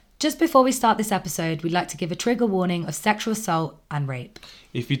Just before we start this episode, we'd like to give a trigger warning of sexual assault and rape.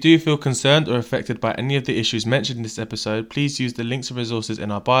 If you do feel concerned or affected by any of the issues mentioned in this episode, please use the links and resources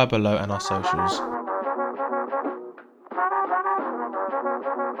in our bio below and our socials.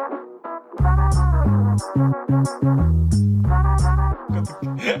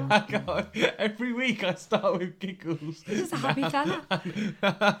 Every week I start with giggles. This is a happy fella.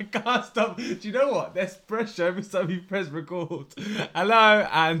 I can't stop. Do you know what? There's pressure every time you press record. Hello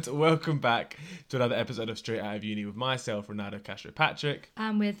and welcome back to another episode of Straight Out of Uni with myself, Ronaldo Castro Patrick.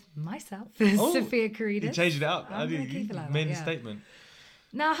 And with myself, Sophia Carides. You changed it up. I'm gonna keep it like that, made a yeah. statement.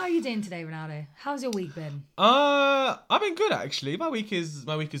 Now, how are you doing today, Ronaldo? How's your week been? I've been good actually. My week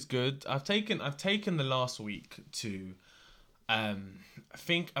is good. I've taken the last week to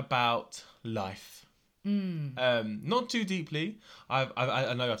think about life. Not too deeply.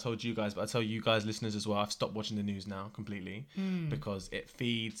 I know I've told you guys, but I tell you guys, listeners as well, I've stopped watching the news now completely because it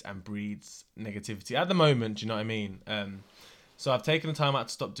feeds and breeds negativity at the moment. Do you know what I mean? So I've taken the time out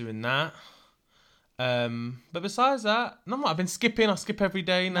to stop doing that. But besides that, no, I've been skipping. I skip every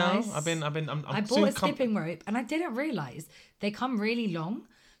day now. Nice. I bought a skipping rope and I didn't realise they come really long.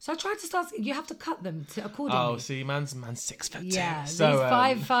 So I tried to start. You have to cut them accordingly. Oh, see, man's 6'2". Yeah, so, these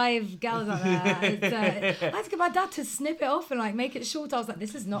 5'5" girls like that. I had to get my dad to snip it off and like make it short. I was like,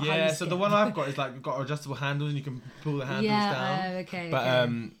 this is not how you Yeah, so skip. the one I've got is like you've got adjustable handles and you can pull the handles down. Okay. But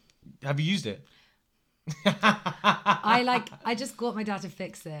have you used it? I just got my dad to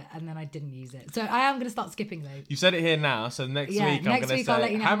fix it and then I didn't use it. So I am going to start skipping though. You said it here now, so next week I'm going to say I'll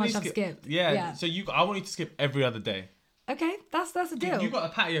let you know how much I've skip. skipped. Yeah. So I want you to skip every other day. Okay, that's a deal. You got a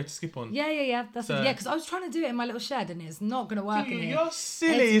patio to skip on. Yeah. Because I was trying to do it in my little shed and it's not going to work in here. You're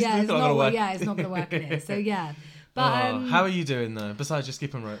silly. It's not going to work. Yeah, it's not going to work in here. So yeah. But how are you doing though? Besides your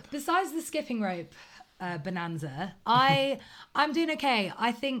skipping rope. Besides the skipping rope bonanza, I'm doing okay.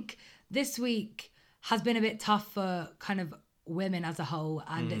 I think this week has been a bit tough for kind of women as a whole,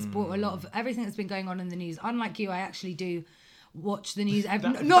 and it's brought a lot of everything that's been going on in the news. Unlike you, I actually do watch the news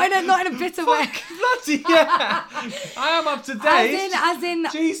not in a bitter way. Bloody yeah. I am up to date. As in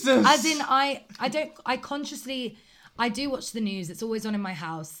Jesus. As in I do watch the news. It's always on in my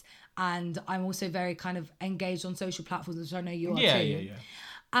house, and I'm also very kind of engaged on social platforms, which I know you are too. Yeah.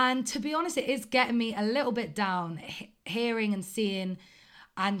 And to be honest, it is getting me a little bit down, hearing and seeing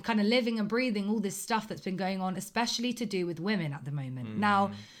and kind of living and breathing all this stuff that's been going on, especially to do with women at the moment.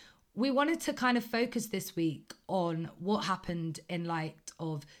 Now, we wanted to kind of focus this week on what happened in light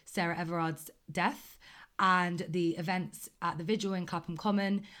of Sarah Everard's death and the events at the vigil in Clapham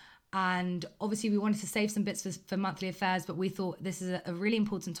Common. And obviously we wanted to save some bits for monthly affairs, but we thought this is a really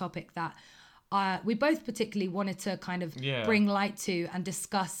important topic that we both particularly wanted to kind of bring light to and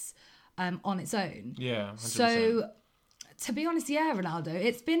discuss on its own. Yeah, 100%. So to be honest, Ronaldo,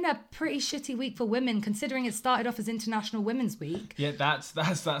 it's been a pretty shitty week for women, considering it started off as International Women's Week. Yeah, that's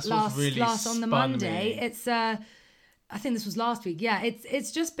what's really last on the Monday. Me. It's I think this was last week. Yeah,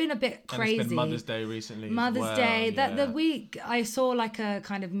 it's just been a bit crazy. And it's been Mother's Day recently. Mother's Day. That the week I saw like a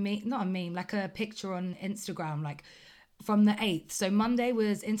kind of not a meme, like a picture on Instagram, like from the 8th. So Monday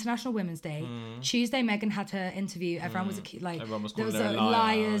was International Women's Day. Tuesday, Meghan had her interview. Everyone was like, everyone was there was calling her a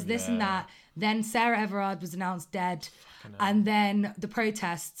liars, liar, this and that. Then Sarah Everard was announced dead. And then the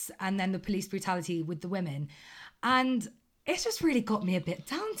protests and then the police brutality with the women. And it's just really got me a bit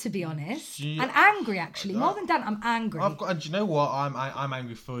down, to be honest. And angry, actually. More than down, I'm angry. And do you know what? I'm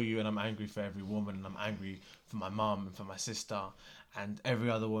angry for you, and I'm angry for every woman, and I'm angry for my mum and for my sister and every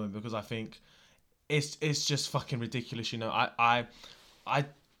other woman, because I think it's just fucking ridiculous. You know, I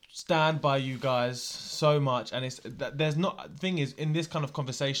stand by you guys so much, and there's not thing is in this kind of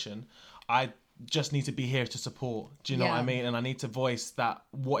conversation, I just need to be here to support. Do you know what I mean? And I need to voice that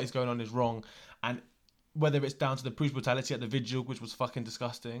what is going on is wrong, and whether it's down to the police brutality at the vigil, which was fucking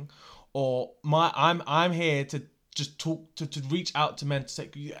disgusting, or I'm here to just talk to reach out to men to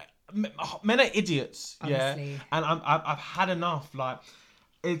say, men are idiots. Honestly. Yeah, and I've had enough. Like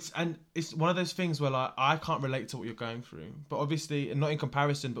it's one of those things where like I can't relate to what you're going through, but obviously not in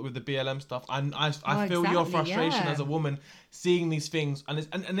comparison, but with the BLM stuff, I feel your frustration as a woman seeing these things, and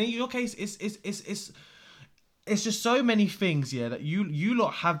in your case it's just so many things that you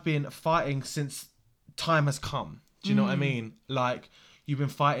lot have been fighting since time has come. Do you know what I mean? Like you've been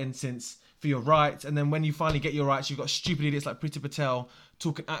fighting since for your rights, and then when you finally get your rights, you've got stupid idiots like Priti Patel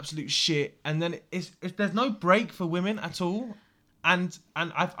talking absolute shit, and then there's no break for women at all. And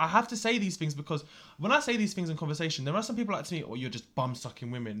I have to say these things because when I say these things in conversation, there are some people like to me, "Oh, you're just bum sucking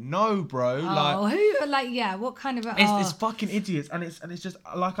women." No, bro. What kind of? It's fucking idiots, and it's just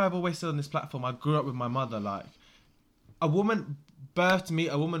like I've always said on this platform. I grew up with my mother. Like a woman birthed me,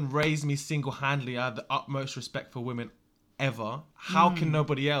 a woman raised me single-handedly. I have the utmost respect for women ever. How can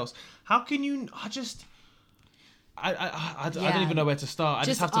nobody else? How can you? I don't even know where to start. I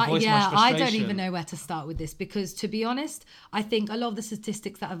just have to voice my frustration. I don't even know where to start with this because, to be honest, I think a lot of the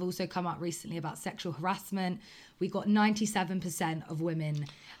statistics that have also come out recently about sexual harassment, we got 97% of women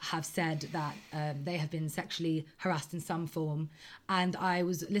have said that they have been sexually harassed in some form. And I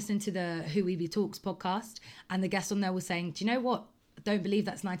was listening to the Who We Be Talks podcast, and the guest on there was saying, do you know what? Don't believe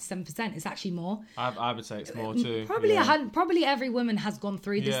that's 97%. It's actually more. I would say it's more too. Probably every woman has gone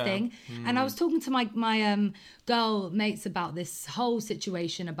through this thing. And I was talking to my girl mates about this whole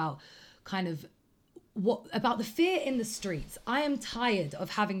situation, about kind of about the fear in the streets. I am tired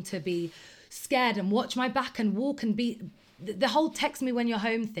of having to be scared and watch my back and walk and be the whole text me when you're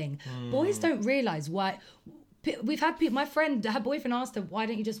home thing. Boys don't realise why. We've had people. My friend, her boyfriend asked her, "Why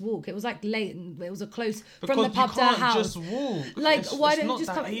don't you just walk?" It was like late, and it was a close from the pub to her house. Just walk. Like, why don't you just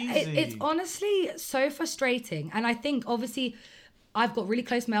come? It's honestly so frustrating, and I think obviously, I've got really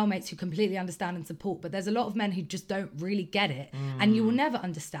close male mates who completely understand and support, but there's a lot of men who just don't really get it, and you will never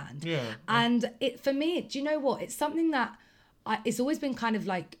understand. Yeah. And for me, do you know what? It's something that it's always been kind of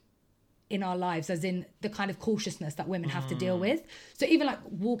like in our lives, as in the kind of cautiousness that women have to deal with. So even like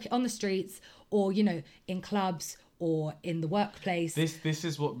walking on the streets, or in clubs or in the workplace. This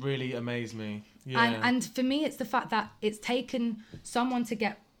is what really amazed me. Yeah. And for me, it's the fact that it's taken someone to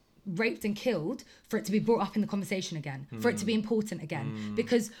get raped and killed for it to be brought up in the conversation again, for it to be important again.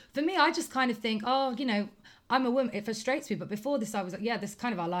 Because for me, I just kind of think, I'm a woman, it frustrates me. But before this, I was like, this is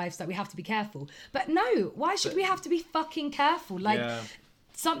kind of our lives, that we have to be careful. But no, why should we have to be fucking careful?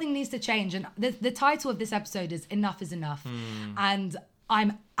 Something needs to change. And the title of this episode is Enough is Enough. And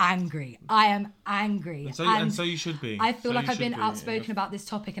I'm angry. I am angry. And so you should be. I feel like I've been outspoken about this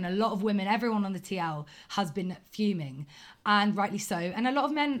topic, and a lot of women, everyone on the TL has been fuming, and rightly so. And a lot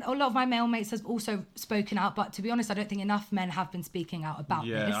of my male mates has also spoken out, but to be honest, I don't think enough men have been speaking out about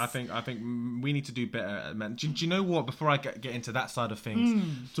this. Yeah, I think we need to do better, men. Do you know what? Before I get into that side of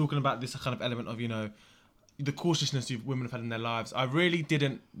things, talking about this kind of element of, the cautiousness women have had in their lives, I really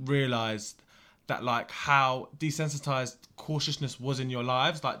didn't realise that how desensitized cautiousness was in your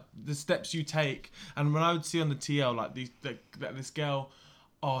lives, like the steps you take. And when I would see on the TL this girl,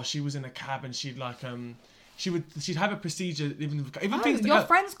 she was in a cab and she'd she'd have a procedure, even things. Your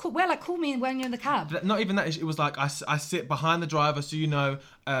friends call me when you're in the cab. Not even that. It was like I sit behind the driver, so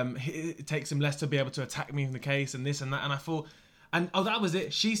it takes him less to be able to attack me in the case and this and that. And I thought. And that was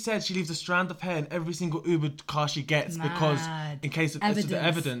it. She said she leaves a strand of hair in every single Uber car she gets because in case of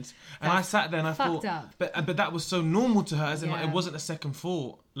evidence. And I sat there and I thought, but that was so normal to her, as in it wasn't a second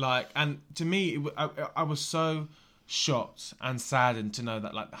thought. And to me, I was so shocked and saddened to know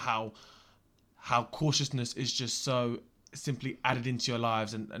that how cautiousness is just so simply added into your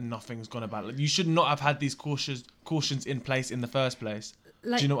lives and nothing's gone about it. You should not have had these cautions in place in the first place.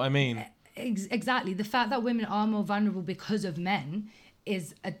 Do you know what I mean? Exactly. The fact that women are more vulnerable because of men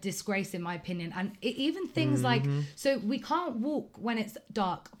is a disgrace, in my opinion. And even things so we can't walk when it's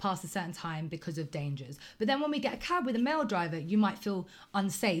dark past a certain time because of dangers. But then when we get a cab with a male driver, you might feel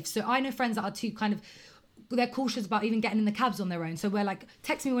unsafe. So I know friends that are too kind of, they're cautious about even getting in the cabs on their own. So we're like,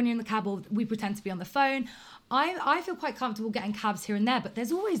 text me when you're in the cab, or we pretend to be on the phone. I feel quite comfortable getting cabs here and there, but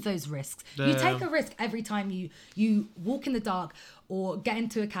there's always those risks. You take a risk every time you walk in the dark or get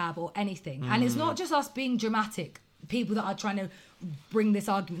into a cab or anything. And it's not just us being dramatic, people that are trying to bring this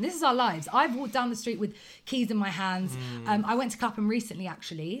argument. This is our lives. I've walked down the street with keys in my hands. I went to Clapham recently,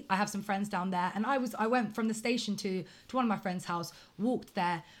 actually. I have some friends down there, and I went from the station to one of my friends' house, walked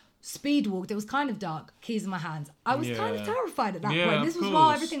there, speed walked. It was kind of dark, keys in my hands. I was kind of terrified at that point. This was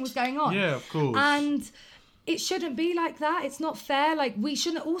while everything was going on. Yeah, of course. And it shouldn't be like that. It's not fair. We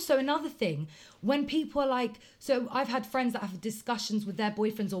shouldn't. Also, another thing, when people are so I've had friends that have discussions with their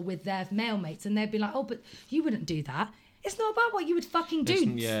boyfriends or with their male mates, and they'd be like, but you wouldn't do that. It's not about what you would fucking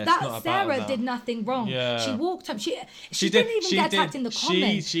do. Sarah did nothing wrong. Yeah. She walked up. She didn't even get attacked in the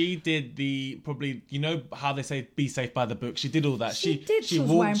comments. She did probably, how they say, be safe by the book. She did all that. She did. She was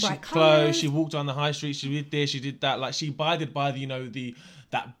wearing bright colours. She walked on the high street. She did this. She did that. She abided by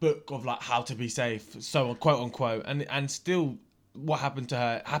that book of how to be safe, so quote unquote, and still what happened to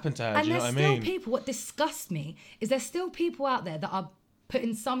her. And do you know what I mean? There's still people. What disgusts me is there's still people out there that are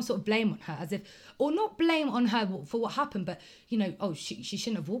putting some sort of blame on her, as if, or not blame on her for what happened, but you know, oh, she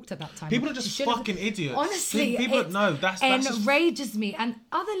shouldn't have walked at that time. People are just fucking idiots. Honestly, people no, that's enrages me. And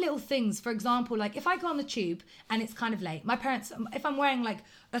other little things, for example, like if I go on the tube and it's kind of late, my parents, if I'm wearing like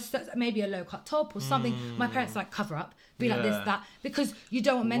maybe a low cut top or something, my parents like cover up, be like this, that, because you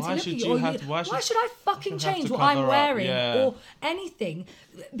don't want men to look at you. Why should I fucking change what I'm wearing or anything?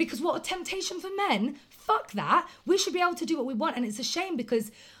 Because what a temptation for men. Fuck that. We should be able to do what we want. And it's a shame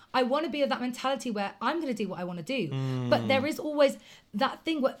because I want to be of that mentality where I'm going to do what I want to do. But there is always that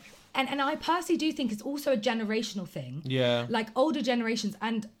thing where, and I personally do think it's also a generational thing. Yeah. Like older generations.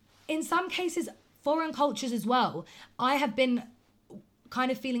 And in some cases, foreign cultures as well. I have been kind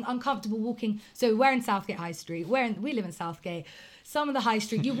of feeling uncomfortable walking. So we're in Southgate High Street. We live in Southgate. Some of the high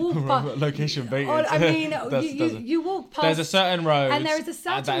street, you walk past. Location baited. I mean, you walk past. There's a certain road. And there is a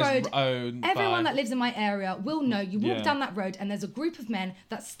certain road. Everyone that lives in my area will know. You walk down that road, and there's a group of men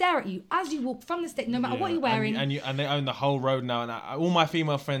that stare at you as you walk from the state, no matter what you're wearing. And they own the whole road now. And all my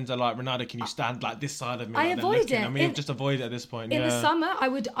female friends are like, Ronaldo, can you stand like this side of me? I avoid it. I mean, just avoid it at this point. In the summer, I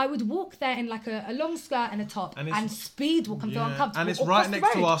would walk there in like a long skirt and a top and speed walk and feel uncomfortable. And it's right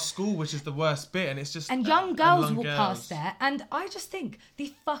next to our school, which is the worst bit. And it's just young girls walk past there, and I just think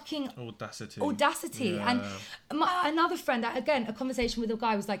the fucking audacity. Yeah. And another friend, again, a conversation with a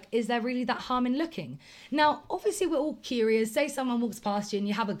guy was like, is there really that harm in looking? Now, obviously we're all curious. Say someone walks past you and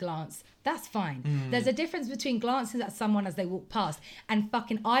you have a glance, that's fine. There's a difference between glancing at someone as they walk past and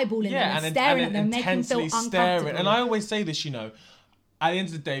fucking eyeballing them and staring at them, making them feel uncomfortable. And I always say this, you know, at the end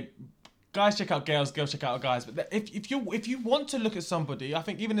of the day, guys check out girls check out guys. But if you want to look at somebody, I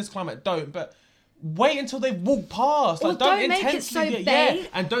think even in this climate, don't, but wait until they walk past. Like, don't make it so bait.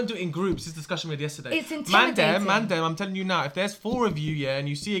 And don't do it in groups. This discussion we had yesterday. It's intimidating. Man, I'm telling you now, if there's 4 of you, and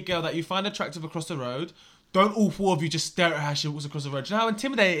you see a girl that you find attractive across the road, don't all 4 of you just stare at her as she walks across the road. Do you know how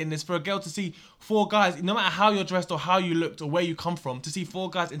intimidating it is for a girl to see 4 guys, no matter how you're dressed or how you looked or where you come from, to see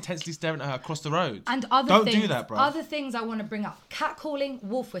 4 guys intensely staring at her across the road? And don't do that, bro. Other things I want to bring up: catcalling,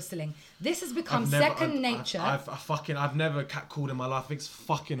 wolf whistling. This has become second nature. I've never catcalled in my life. I think it's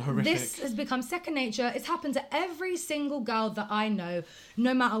fucking horrific. This has become second nature. It's happened to every single girl that I know.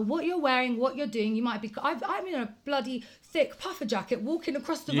 No matter what you're wearing, what you're doing, you might be. I'm in a bloody thick puffer jacket walking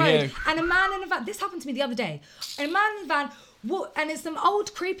across the road, and a man in a van. This happened to me the other day. And a man in a van. And it's some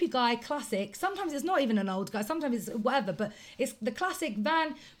old creepy guy classic. Sometimes it's not even an old guy. Sometimes it's whatever. But it's the classic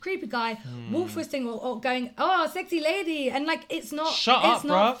van creepy guy wolf whistling or going, oh, sexy lady, and like it's not. It's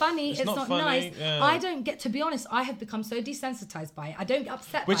not funny. It's not nice. Yeah. I don't get, to be honest. I have become so desensitized by it. I don't get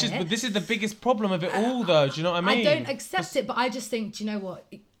upset by it. But this is the biggest problem of it all, though. Do you know what I mean? I don't accept it, but I just think, do you know what?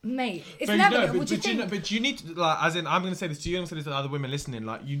 Mate, it's never. But you need to, like, as in, I'm going to say this to you, I'm going to say this to other women listening.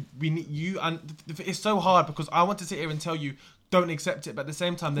 Like, and it's so hard because I want to sit here and tell you, don't accept it, but at the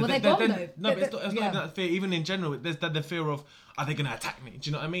same time, they're gone though. No, but it's not even that fear. Even in general, there's the fear of, are they going to attack me? Do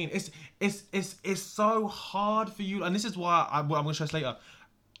you know what I mean? It's so hard for you, and this is why I'm going to stress later.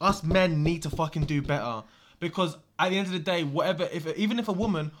 Us men need to fucking do better. Because at the end of the day, even if a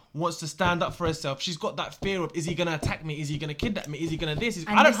woman wants to stand up for herself, she's got that fear of, is he going to attack me? Is he going to kidnap me? Is he going to this?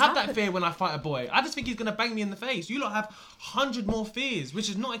 I don't have that fear when I fight a boy. I just think he's going to bang me in the face. You lot have 100 more fears, which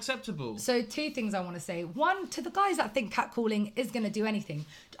is not acceptable. So 2 things I want to say. One, to the guys that think catcalling is going to do anything.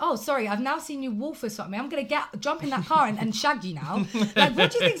 Oh, sorry, I've now seen you wolf whistle at me. I'm going to jump in that car and shag you now. Like,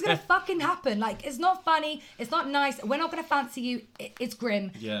 what do you think is going to fucking happen? Like, it's not funny. It's not nice. We're not going to fancy you. It's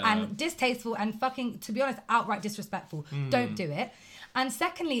grim and distasteful and fucking, to be honest, outright disrespectful. Don't do it. And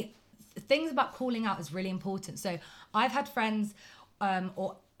secondly, things about calling out is really important. So I've had friends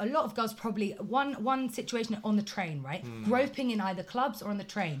or a lot of girls, probably one situation on the train, right? Groping in either clubs or on the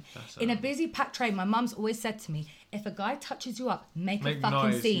train. In a busy packed train, my mum's always said to me, if a guy touches you up, make a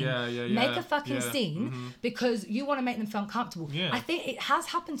fucking scene. Make a fucking scene because you want to make them feel uncomfortable. I think it has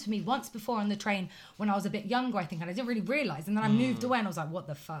happened to me once before on the train when I was a bit younger, I think, and I didn't really realise. And then I moved away and I was like, what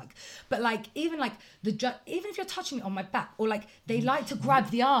the fuck? But like, even if you're touching me on my back, or like they like to grab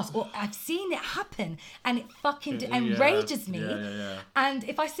the arse, or I've seen it happen and it fucking enrages me. And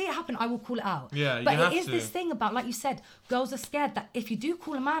if I see it happen, I will call it out. But it is this thing about, like you said, girls are scared that if you do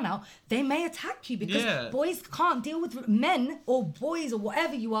call a man out, they may attack you because boys can't deal with men or boys or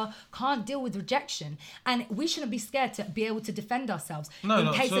whatever you are can't deal with rejection, and we shouldn't be scared to be able to defend ourselves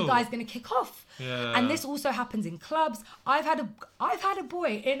in case a guy's going to kick off. And this also happens in clubs. I've had a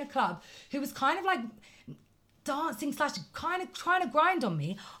boy in a club who was kind of like dancing / kind of trying to grind on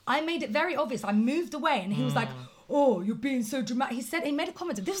me. I made it very obvious. I moved away and he was like, oh, you're being so dramatic. He made a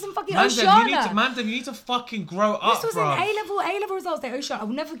comment. This was in fucking Oceana. You need to fucking grow up, This was in A-level results day, Oceana. I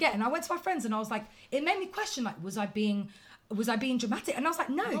will never forget. And I went to my friends and I was like, it made me question, like, was I being was I being dramatic? And I was like,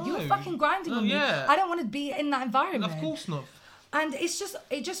 no, you were fucking grinding on me. I don't want to be in that environment. Of course not. And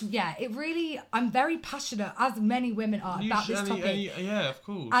I'm very passionate, as many women are, about this topic. Yeah, of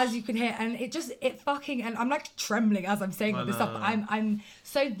course. As you can hear. And and I'm like trembling as I'm saying all this stuff. I'm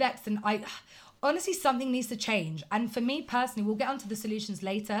so vexed, and honestly, something needs to change. And for me personally, we'll get onto the solutions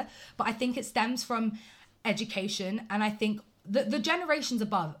later, but I think it stems from education. And I think the generations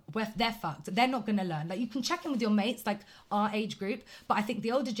above, where they're fucked, they're not going to learn. Like, you can check in with your mates, like our age group, but I think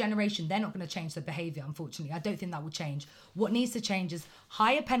the older generation, they're not going to change their behaviour, unfortunately. I don't think that will change. What needs to change is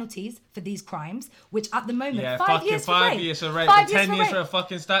higher penalties for these crimes, which at the moment, 5 years for rape. 5 years for rape, 10 years for a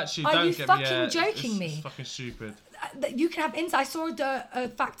fucking statue. Are you fucking joking me? It's fucking stupid. You can have incest. I saw a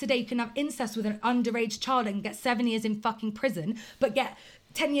fact today. You can have incest with an underage child and get 7 years in fucking prison, but get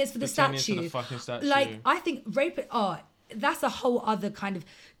 10 years for the statue. 10 years for the fucking statue. Like, I think rape. That's a whole other kind of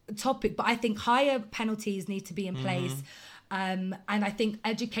topic. But I think higher penalties need to be in place, and I think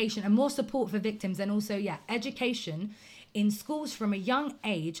education and more support for victims, and also education in schools from a young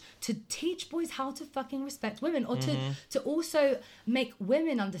age to teach boys how to fucking respect women, or to also make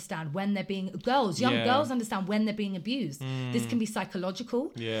women understand when they're being young girls understand when they're being abused. This can be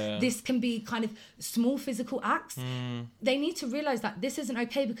psychological. This can be kind of small physical acts. They need to realize that this isn't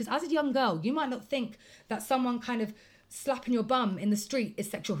okay, because as a young girl, you might not think that someone kind of slapping your bum in the street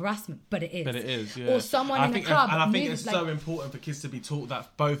is sexual harassment, but it is. Yeah. Or someone in a club. And I think it's so important for kids to be taught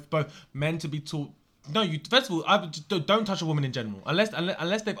that, both men to be taught. No, first of all, don't touch a woman in general.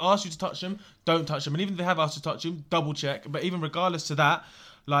 Unless they've asked you to touch them, don't touch them. And even if they have asked you to touch them, double check. But even regardless to that,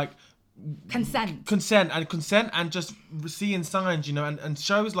 like, consent and just seeing signs, and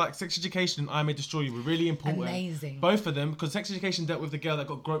shows like Sex Education and I May Destroy You were really important. Amazing. Both of them, because Sex Education dealt with the girl that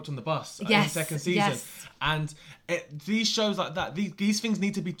got groped on the bus in the second season. And these shows like that, these things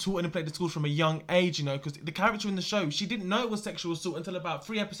need to be taught and played at schools from a young age, because the character in the show, she didn't know it was sexual assault until about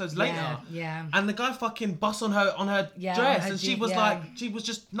 3 episodes later. Yeah. And the guy fucking bust on her dress, and she was like, she was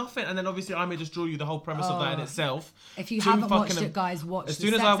just nothing. And then obviously I May Destroy You, the whole premise of that in itself. If you haven't watched it, guys, watch it. As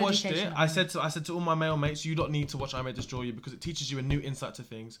soon as I watched it, I said to all my male mates, you don't need to watch I May Destroy You, because it teaches you a new insight to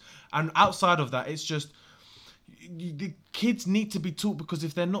things. And outside of that, it's just, the kids need to be taught, because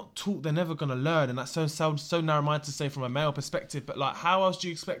if they're not taught, they're never going to learn. And that sounds so narrow-minded to say from a male perspective, but like, how else do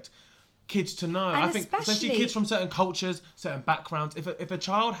you expect kids to know? And I think especially kids from certain cultures, certain backgrounds, if a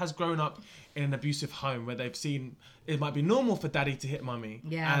child has grown up in an abusive home where they've seen it might be normal for daddy to hit mummy,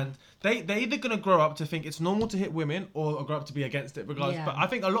 and they're either going to grow up to think it's normal to hit women, or grow up to be against it regardless. But I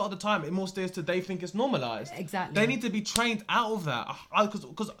think a lot of the time it more steers to they think it's normalised. Exactly. They need to be trained out of that,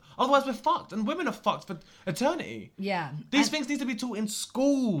 because otherwise we're fucked, and women are fucked for eternity. These things need to be taught in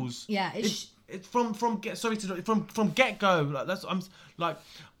schools. It's from get go. Like, that's I'm like,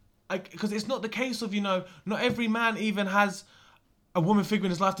 because it's not the case of, not every man even has a woman figure in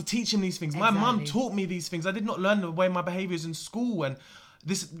his life to teach him these things. My mum taught me these things. I did not learn the way my behaviours in school. And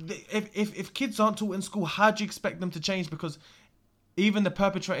if kids aren't taught in school, how do you expect them to change? Because even the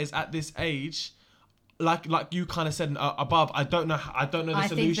perpetrators at this age, like you kind of said above, I don't know the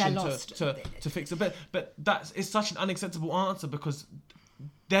solution to fix it. But it's such an unacceptable answer, because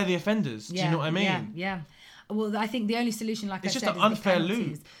they're the offenders. Do you know what I mean? Yeah. Well, I think the only solution, like it's I just said, an unfair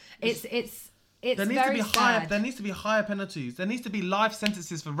loop. It's there needs very to be sad. There needs to be higher penalties. There needs to be life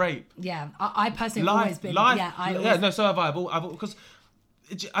sentences for rape. Yeah, I personally have always been. So have I. Because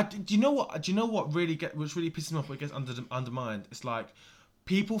do you know what? Which really pisses me off? What gets undermined? It's like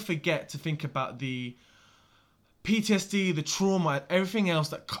people forget to think about the PTSD, the trauma, everything else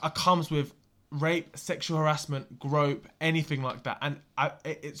that comes with rape, sexual harassment, grope, anything like that. And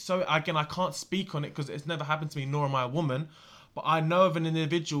it's so, again, I can't speak on it because it's never happened to me, nor am I a woman. But I know of an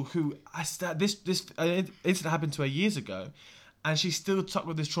individual who this incident happened to her years ago, and she's still stuck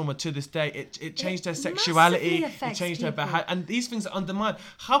with this trauma to this day. It changed her sexuality, it changed her behavior, and these things are undermined.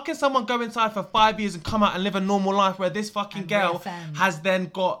 How can someone go inside for 5 years and come out and live a normal life where this fucking girl has then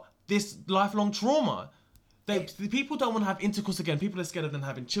got this lifelong trauma? The people don't want to have intercourse again. People are scared of them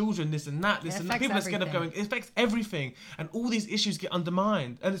having children, this and that. People are scared of going. It affects everything, and all these issues get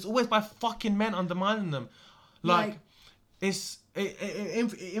undermined, and it's always by fucking men undermining them.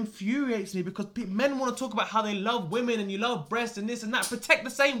 It infuriates me because men want to talk about how they love women and you love breasts and this and that. Protect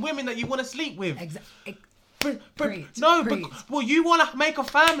the same women that you want to sleep with. Exactly. Well, you want to make a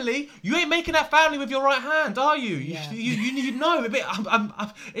family. You ain't making that family with your right hand, are you? Yeah. You know.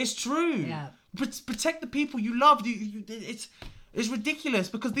 It's true. Yeah. Protect the people you love. It's ridiculous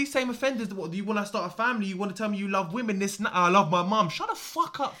because these same offenders, what, you want to start a family, you want to tell me you love women, I love my mum. Shut the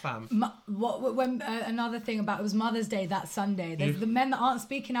fuck up, fam. Another thing about it was Mother's Day that Sunday. There's the men that aren't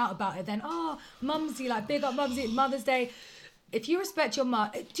speaking out about it then, Mumsy, like big up Mumsy, Mother's Day. if you respect your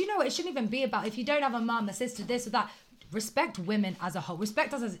mum, do you know what? It shouldn't even be about if you don't have a mum, a sister, this or that. Respect women as a whole.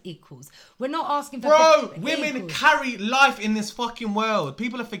 Respect us as equals. We're not asking for... Bro, women carry life in this fucking world.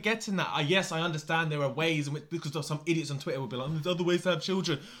 People are forgetting that. Yes, I understand there are ways in which, because some idiots on Twitter will be like, there's other ways to have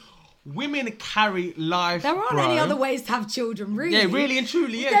children. Women carry life. There aren't any other ways to have children, really. Yeah, really and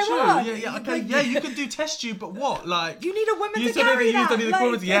truly. Yeah, there true. Are. Yeah, okay. Yeah, you can do test tube, but what? Like, you need a woman to carry that.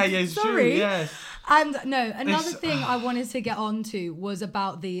 It's true. Yes. And no, another thing I wanted to get onto was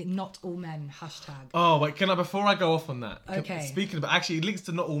about the not all men hashtag. Oh, wait, before I go off on that? Okay. Speaking of, actually, it links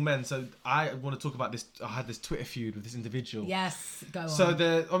to not all men, so I want to talk about this. I had this Twitter feud with this individual. Yes, go on. So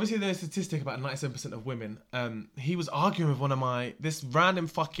obviously there's a statistic about 97% of women. He was arguing with one of this random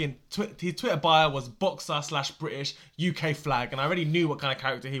fucking, his Twitter bio was boxer/British UK flag, and I already knew what kind of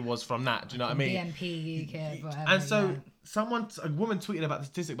character he was from that, do you know what I mean? BNP, UK, whatever. And so... a woman tweeted about the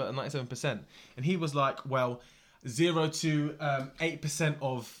statistic about the 97%, and he was like, well, 0 to 8%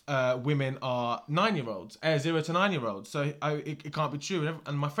 of women are 9-year-olds, 0 to 9-year-olds, so it can't be true.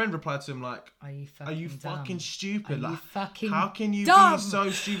 And my friend replied to him like, are you fucking stupid? Are like, you fucking how can you dumb? be so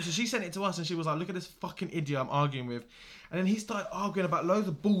stupid? So she sent it to us, and she was like, look at this fucking idiot I'm arguing with. And then he started arguing about loads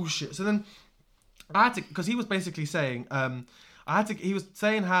of bullshit. So then I had to, because he was basically saying, he was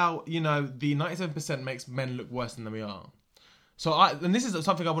saying how, the 97% makes men look worse than we are. So and this is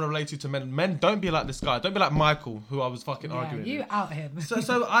something I want to relate to men. Men, don't be like this guy. Don't be like Michael, who I was fucking arguing with. You out him.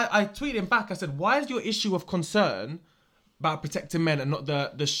 So I tweeted him back. I said, why is your issue of concern about protecting men and not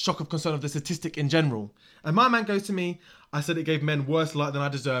the shock of concern of the statistic in general? And my man goes to me, I said it gave men worse light than I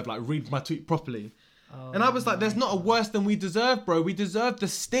deserve. Like, read my tweet properly. Oh, and I was like, there's not a worse than we deserve, bro. We deserve the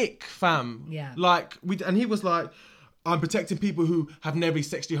stick, fam. Yeah. Like, and he was like, I'm protecting people who have never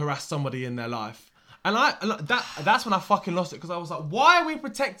sexually harassed somebody in their life. And that's when I fucking lost it, because I was like, why are we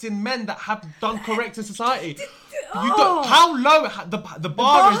protecting men that have done correct in society? How low the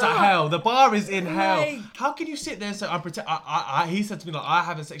bar is at hell. The bar is in hell. How can you sit there and say he said to me like, I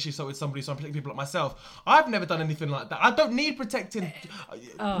haven't sexually assaulted somebody, so I'm protecting people like myself. I've never done anything like that. I don't need protecting.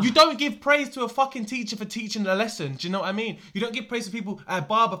 You don't give praise to a fucking teacher for teaching a lesson. Do you know what I mean? You don't give praise to people at a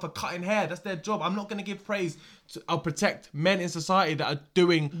barber for cutting hair. That's their job. I'm not going to give praise. I'll protect men in society that are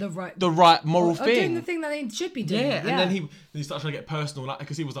doing the right moral thing. Doing the thing that they should be doing. Yeah, and then he started trying to get personal, like,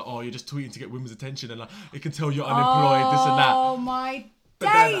 because he was like, oh, you're just tweeting to get women's attention, and like, it can tell you're unemployed, this and that. Oh my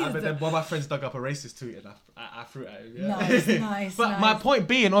days! But then one of my friends dug up a racist tweet, and I threw it at him. Yeah. Nice. But my point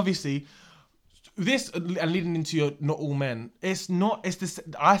being, obviously, this and leading into your not all men, it's this.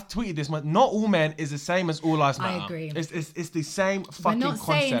 I tweeted this. Not all men is the same as all lives matter. I agree. It's the same fucking concept.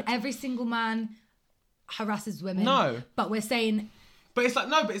 We're not saying every single man harasses women. No. But we're saying... But it's like,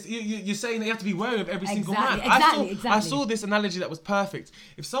 no, but you're saying that you have to be wary of every single man. Exactly. I saw this analogy that was perfect.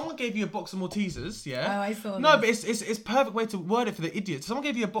 If someone gave you a box of Maltesers, yeah? Oh, I saw No, but it's perfect way to word it for the idiots. Someone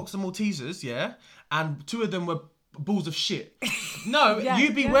gave you a box of Maltesers, yeah? And 2 of them were balls of shit. No,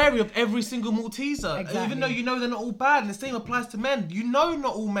 you'd be wary of every single Malteser. Exactly. Even though you know they're not all bad. And the same applies to men. You know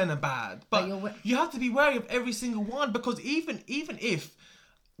not all men are bad. But you have to be wary of every single one, because even if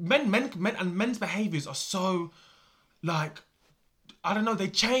men's behaviours are so, like, I don't know, they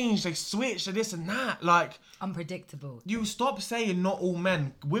change, they switch, they this and that, like... Unpredictable. You stop saying not all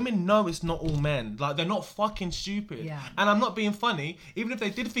men. Women know it's not all men. Like, they're not fucking stupid. Yeah. And I'm not being funny. Even if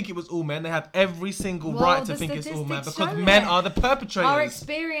they did think it was all men, they have every single right to think it's all men, because men are the perpetrators. Our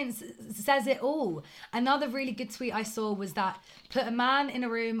experience says it all. Another really good tweet I saw was that put a man in a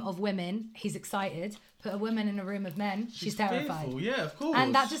room of women, he's excited. Put a woman in a room of men, she's terrified. Fearful. Yeah, of course.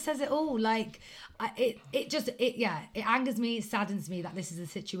 And that just says it all. Like, it angers me, it saddens me that this is a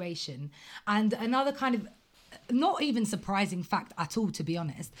situation. And another kind of not even surprising fact at all, to be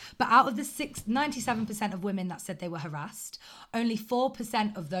honest, but out of the 97% of women that said they were harassed, only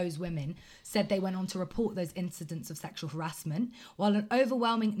 4% of those women said they went on to report those incidents of sexual harassment, while an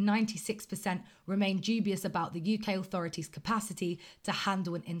overwhelming 96% remained dubious about the UK authorities' capacity to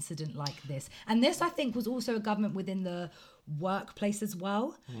handle an incident like this. And this, I think, was also a government within the workplace as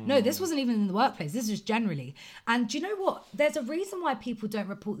well. No, this wasn't even in the workplace, this is generally. And do you know what, there's a reason why people don't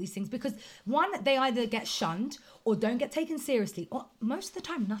report these things, because one, they either get shunned or don't get taken seriously, or most of the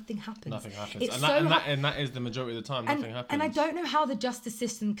time nothing happens. And that is the majority of the time. Nothing happens. And I don't know how the justice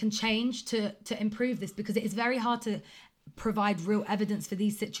system can change to improve this, because it is very hard to provide real evidence for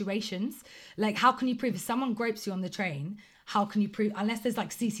these situations. Like, how can you prove if someone gropes you on the train? How can you prove, unless there's like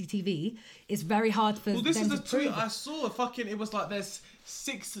CCTV, it's very hard for them to prove. Well, this is the tweet I saw. It was like there's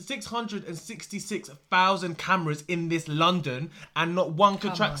 666,000 cameras in this London and not one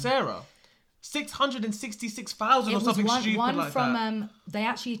could track Sarah. 666,000 or something stupid one like from, that. They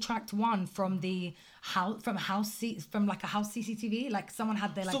actually tracked one from the house, from like a house CCTV. Like someone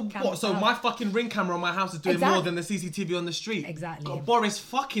had their like. So what? So my fucking Ring camera on my house is doing more than the CCTV on the street. Exactly. God, Boris,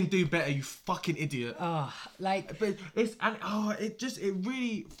 fucking do better, you fucking idiot. Oh, like. But it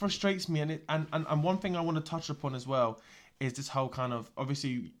really frustrates me, and one thing I want to touch upon as well is this whole kind of,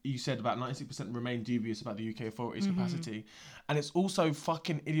 obviously you said about 96% remain dubious about the UK authorities' capacity. And it's also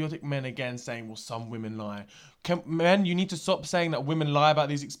fucking idiotic men again saying, well, some women lie. Men, you need to stop saying that women lie about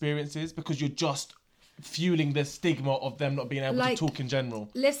these experiences, because you're just fueling the stigma of them not being able to talk in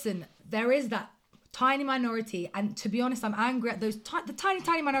general. Listen, there is that tiny minority, and to be honest, I'm angry at those the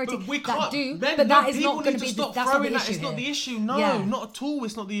tiny minority that do. But that is not going to be that's not the issue. It's not the issue. No, not at all.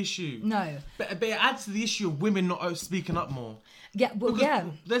 It's not the issue. No. But it adds to the issue of women not speaking up more. Yeah, well,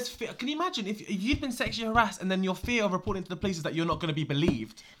 There's fear. Can you imagine if you've been sexually harassed and then your fear of reporting to the police is that you're not going to be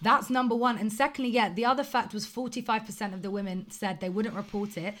believed? That's number one. And secondly, the other fact was 45% of the women said they wouldn't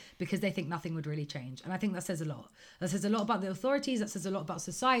report it because they think nothing would really change. And I think that says a lot. That says a lot about the authorities, that says a lot about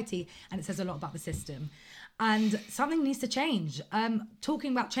society, and it says a lot about the system. And something needs to change.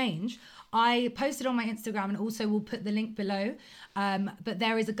 Talking about change, I posted on my Instagram, and also will put the link below. But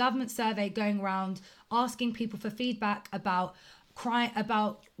there is a government survey going around asking people for feedback about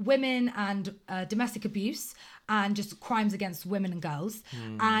women and domestic abuse and just crimes against women and girls.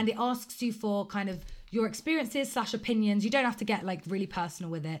 And it asks you for kind of your experiences / opinions. You don't have to get like really personal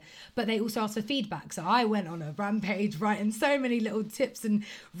with it, but they also ask for feedback. So I went on a rampage writing so many little tips and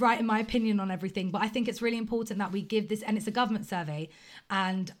writing my opinion on everything. But I think it's really important that we give this, and it's a government survey.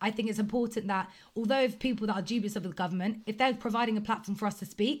 And I think it's important that although if people that are dubious of the government, if they're providing a platform for us to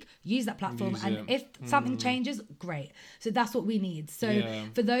speak, use that platform. And if something changes, great. So that's what we need. So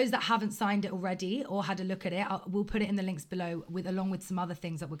for those that haven't signed it already or had a look at it, we'll put it in the links below along with some other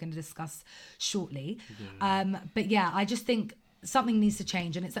things that we're going to discuss shortly. But I just think something needs to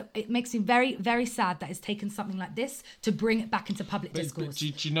change, and it makes me very, very sad that it's taken something like this to bring it back into public discourse.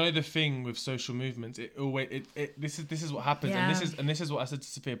 But do you know the thing with social movements? This is what happens, and this is what I said to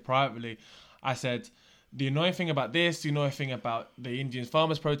Sophia privately. I said the annoying thing about this, the annoying thing about the Indian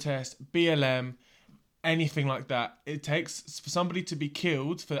farmers' protest, BLM, anything like that, it takes for somebody to be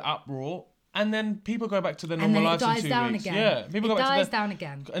killed for the uproar. And then people go back to their normal lives in 2 weeks. And then it dies down again. Yeah, people go back to dies down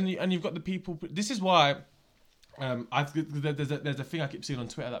again. And you've got the people. This is why there's a thing I keep seeing on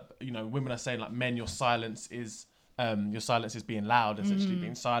Twitter that women are saying like, men, your silence is being loud, essentially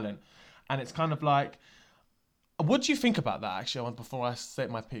being silent, and it's kind of like. What do you think about that, actually, before I state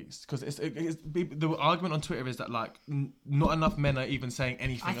my piece? Because the argument on Twitter is that, like, not enough men are even saying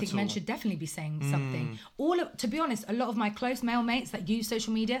anything at all. I think men should definitely be saying something. To be honest, a lot of my close male mates that use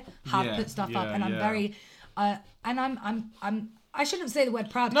social media have put stuff up, and I'm very... and I shouldn't say the word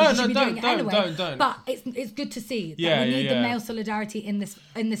proud because you should be doing it anyway. Don't. But it's good to see that we need the male solidarity in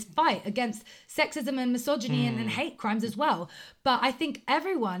this fight against sexism and misogyny and hate crimes as well. But I think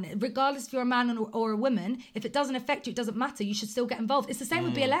everyone, regardless if you're a man or a woman, if it doesn't affect you, it doesn't matter. You should still get involved. It's the same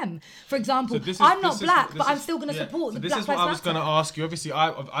with BLM, for example. I'm not black, but I'm still going to support the Black Lives Matter. This is what I was going to ask you. Obviously,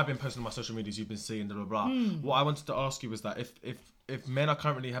 I've been posting on my social medias. You've been seeing blah blah blah. What I wanted to ask you was that if men are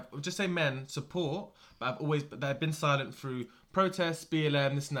currently just say men support, but they've been silent through protests,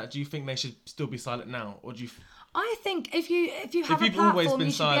 BLM, this and that. Do you think they should still be silent now, or do you? I think if you have a platform,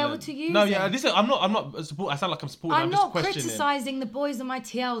 you should be able to use it. I'm not supporting. I sound like I'm supporting. I'm not criticising the boys on my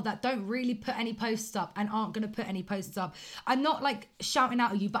TL that don't really put any posts up and aren't going to put any posts up. I'm not like shouting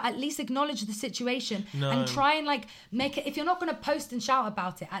out at you, but at least acknowledge the situation and try and like make it. If you're not going to post and shout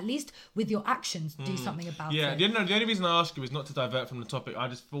about it, at least with your actions, do something about it. Yeah, the only reason I ask you is not to divert from the topic. I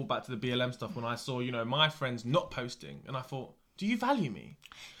just fall back to the BLM stuff when I saw my friends not posting, and I thought, do you value me?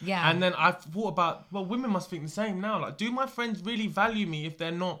 Yeah. And then I thought about, well, women must think the same now. Like, do my friends really value me if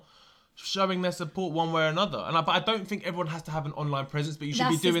they're not showing their support one way or another? But I don't think everyone has to have an online presence, but you should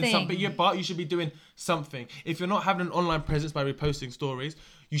be doing something. But you should be doing something. If you're not having an online presence by reposting stories,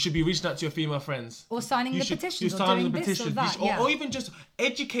 you should be reaching out to your female friends. Or signing the petitions. Or doing this or that. Or even just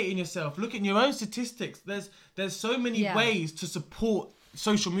educating yourself. Look at your own statistics. There's so many ways to support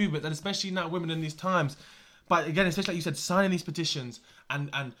social movement, and especially now women in these times. But again, especially like you said, signing these petitions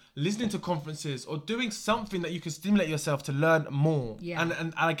and listening to conferences or doing something that you can stimulate yourself to learn more. Yeah.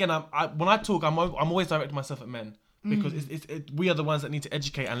 And again, when I talk, I'm always directing myself at men because we are the ones that need to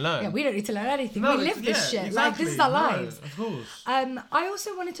educate and learn. Yeah, we don't need to learn anything. We live this shit. Exactly. Like, this is our lives. Of course. I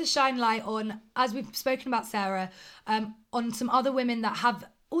also wanted to shine light on, as we've spoken about Sarah, on some other women that have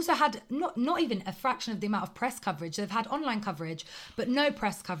also had not even a fraction of the amount of press coverage. They've had online coverage, but no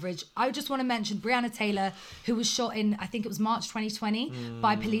press coverage. I just want to mention Breonna Taylor, who was shot in, I think it was March 2020,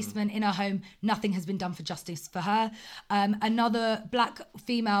 by policemen in her home. Nothing has been done for justice for her. Another black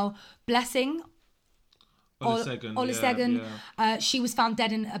female, Blessing Olusegun. She was found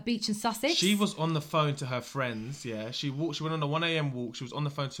dead in a beach in Sussex. She was on the phone to her friends. Yeah, she went on a 1 a.m. walk. She was on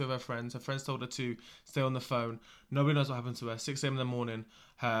the phone to two of her friends. Her friends told her to stay on the phone. Nobody knows what happened to her. 6 a.m. in the morning,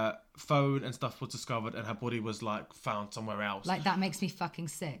 her phone and stuff was discovered, and her body was like found somewhere else. Like, that makes me fucking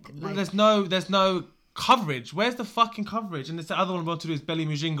sick. Like, there's no coverage. Where's the fucking coverage? And the other one I want to do is Belly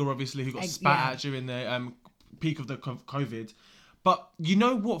Mujinga, obviously, who got spat at during the peak of the COVID. But you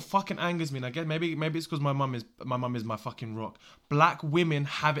know what fucking angers me? And I guess maybe it's because my mum is my fucking rock. Black women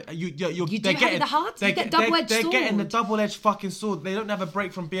have it. They're getting the heart. They get double-edged sword. They're getting the double-edged fucking sword. They don't have a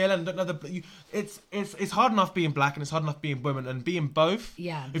break from BLM. Don't have it's hard enough being black and it's hard enough being women and being both.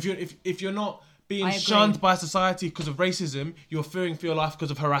 Yeah. If you're not being shunned by society because of racism, you're fearing for your life because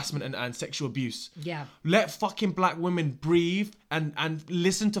of harassment and sexual abuse. Yeah. Let fucking black women breathe and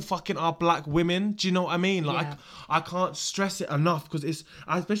listen to fucking our black women. Do you know what I mean? Like, I can't stress it enough because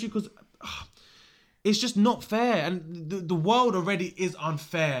especially because it's just not fair. And the world already is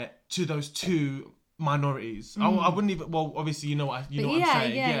unfair to those two minorities. I wouldn't even, well, obviously, you know what I'm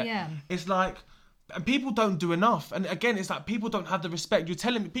saying. Yeah. It's like, and people don't do enough. And again, it's like people don't have the respect. You're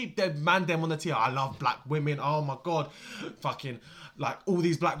telling me, people, man, them on the tier, I love black women. Oh my God. Fucking, like, all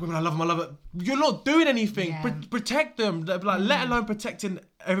these black women, I love them. You're not doing anything. Yeah. Protect them. Like, let alone protecting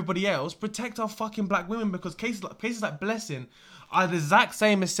everybody else. Protect our fucking black women, because cases like Blessing are the exact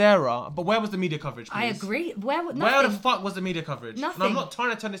same as Sarah. But where was the media coverage, please? I agree. Where the fuck was the media coverage? Nothing. And I'm not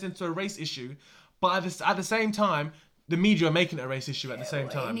trying to turn this into a race issue, but at the same time, the media are making it a race issue at the same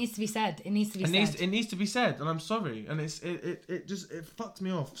time. It needs to be said. It needs to be said, and I'm sorry. And it just fucks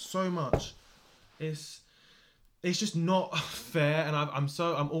me off so much. It's just not fair, and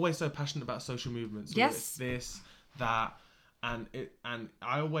I'm always so passionate about social movements. Yes. It's this, that, and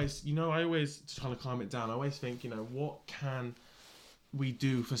I always to try to calm it down. I always think, what can we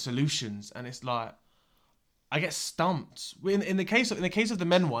do for solutions? And it's like, I get stumped. In the case of the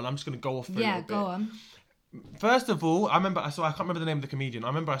men one, I'm just gonna go off for a little bit. Yeah, go on. First of all, I can't remember the name of the comedian. I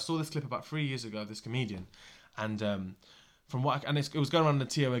remember I saw this clip about 3 years ago, this comedian, and it was going around the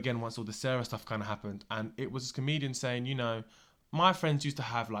TO again once all the Sarah stuff kind of happened, and it was this comedian saying, my friends used to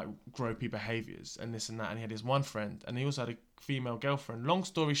have like gropey behaviours and this and that, and he had his one friend, and he also had a female girlfriend. Long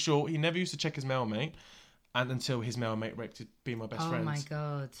story short, he never used to check his male mate, and until his male mate raped his female best friend. Oh my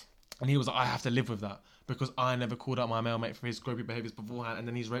God. And he was like, I have to live with that because I never called out my male mate for his gropey behaviours beforehand, and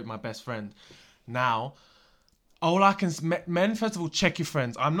then he's raped my best friend. Now, men, first of all, check your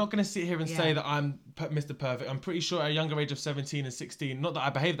friends. I'm not going to sit here and say that I'm Mr. Perfect. I'm pretty sure at a younger age of 17 and 16, not that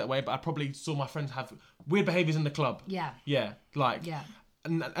I behaved that way, but I probably saw my friends have weird behaviours in the club. Yeah. Yeah.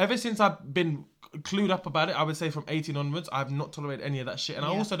 And ever since I've been clued up about it, I would say from 18 onwards, I've not tolerated any of that shit. And I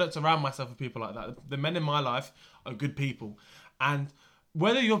also don't surround myself with people like that. The men in my life are good people. And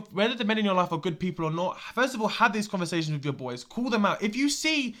whether the men in your life are good people or not, first of all, have these conversations with your boys. Call them out. If you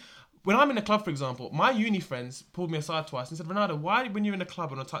see... When I'm in a club, for example, my uni friends pulled me aside twice and said, Ronaldo, why, when you're in a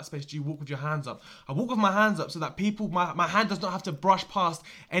club or in a tight space, do you walk with your hands up? I walk with my hands up so that my hand does not have to brush past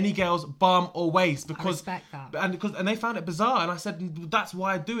any girl's bum or waist. Because, I respect that. And they found it bizarre. And I said, that's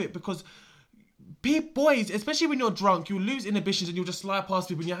why I do it. Because boys, especially when you're drunk, you'll lose inhibitions and you'll just slide past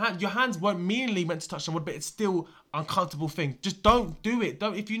people. And your hands weren't meanly meant to touch someone, but it's still an uncomfortable thing. Just don't do it.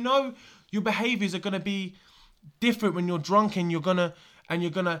 If you know your behaviours are going to be different when you're drunk and you're going to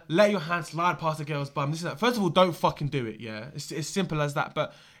let your hand slide past a girl's bum. This is that. First of all, don't fucking do it. Yeah, it's simple as that.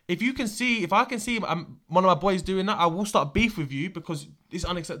 But if I can see one of my boys doing that, I will start beef with you because it's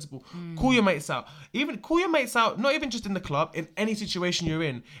unacceptable. Call your mates out. Not even just in the club, in any situation you're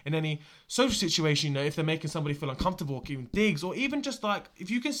in any social situation. If they're making somebody feel uncomfortable, or giving digs, or even just like if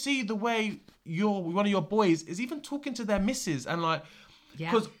you can see the way one of your boys is even talking to their missus and like.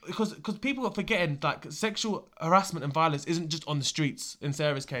 Because people are forgetting, like, sexual harassment and violence isn't just on the streets. In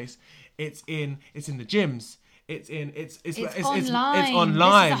Sarah's case, it's in the gyms. It's online. It's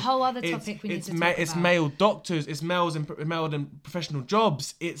online. This is a whole other topic we need to talk about. It's male doctors. It's male in professional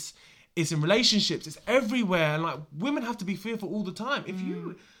jobs. It's in relationships. It's everywhere. And like women have to be fearful all the time. If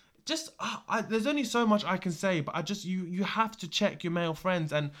you just, there's only so much I can say, but you have to check your male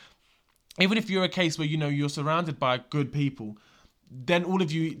friends. And even if you're a case where you're surrounded by good people. then all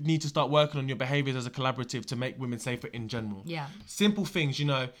of you need to start working on your behaviours as a collaborative to make women safer in general. Yeah. Simple things, you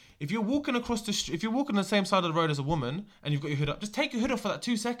know. If you're walking across if you're walking on the same side of the road as a woman and you've got your hood up, just take your hood off for that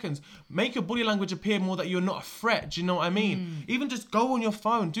 2 seconds. Make your body language appear more that you're not a threat. Do you know what I mean? Even just go on your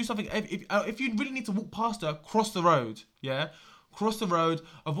phone, do something. If you really need to walk past her, cross the road. Yeah. Cross the road,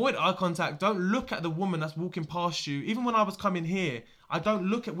 avoid eye contact, don't look at the woman that's walking past you. Even when I was coming here, I don't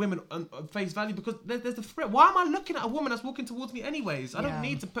look at women on face value because there's a threat. Why am I looking at a woman that's walking towards me anyways? I don't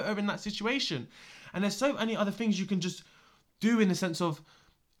need to put her in that situation. And there's so many other things you can just do in the sense of,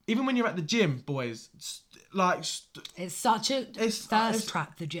 even when you're at the gym, boys, it's such a thirst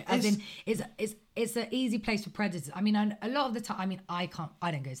trap, the gym. As in, it's an easy place for predators. I mean, a lot of the time, I mean, I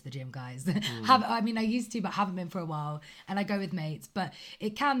don't go to the gym, guys. I used to, but haven't been for a while. And I go with mates, but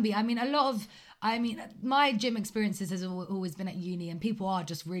it can be. I mean, my gym experiences has always been at uni, and people are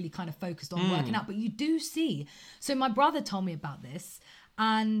just really kind of focused on working out. But you do see. So my brother told me about this,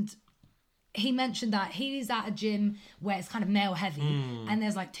 and he mentioned that he's at a gym where it's kind of male heavy and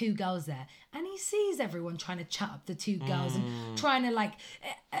there's like 2 girls there, and he sees everyone trying to chat up the 2 girls and trying to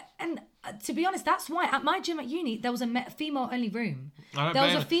to be honest, that's why at my gym at uni there was a female only room.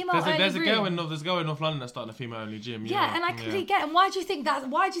 There's a girl in North London that's starting a female only gym. Yeah, and I completely get it. And why do you think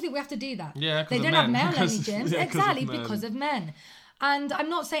we have to do that? Yeah, they don't have male only gyms. Exactly, because of men. And I'm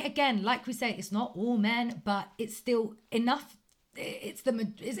not saying, again, like we say, it's not all men, but it's still enough.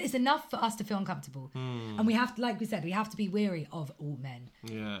 It's enough for us to feel uncomfortable, and we have to, like we said, we have to be wary of all men.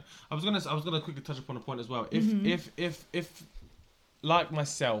 Yeah, I was gonna quickly touch upon a point as well. If like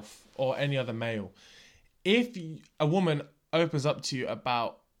myself or any other male, if a woman opens up to you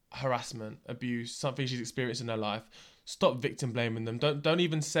about harassment, abuse, something she's experienced in her life, stop victim blaming them. Don't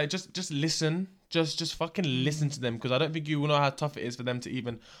even say. Just listen. Just fucking listen to them, because I don't think you will know how tough it is for them to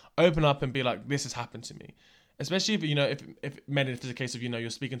even open up and be like, this has happened to me. Especially if, you know, if it's a case of, you know,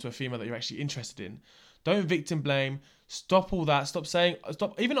 you're speaking to a female that you're actually interested in. Don't victim blame. Stop all that. Stop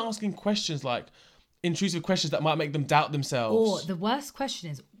even asking questions, like intrusive questions that might make them doubt themselves. Or the worst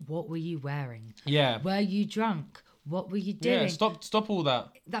question is, what were you wearing? Yeah. Were you drunk? What were you doing? Yeah, stop all that.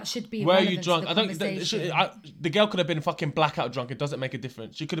 That should be. Were you drunk? The girl could have been fucking blackout drunk. It doesn't make a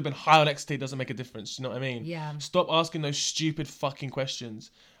difference. She could have been high on ecstasy. It doesn't make a difference. You know what I mean? Yeah. Stop asking those stupid fucking questions,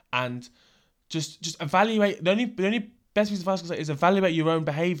 and just evaluate. The only best piece of advice I can say is evaluate your own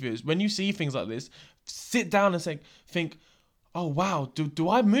behaviours. When you see things like this, sit down and think, oh wow, do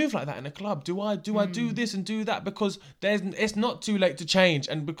I move like that in a club? Do I do this and do that? Because it's not too late to change.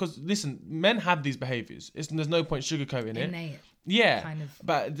 And because, listen, men have these behaviours. There's no point sugarcoating it. Innate. Yeah, kind of.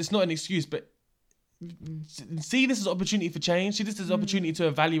 But it's not an excuse. But see this as an opportunity for change. See this as an opportunity to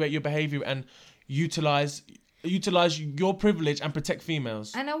evaluate your behaviour and utilise your privilege and protect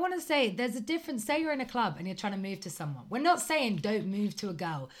females. And I want to say, there's a difference. Say you're in a club and you're trying to move to someone. We're not saying don't move to a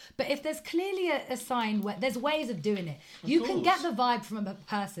girl, but if there's clearly a sign where there's ways of doing it, you can get the vibe from a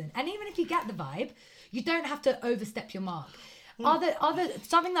person. And even if you get the vibe, you don't have to overstep your mark.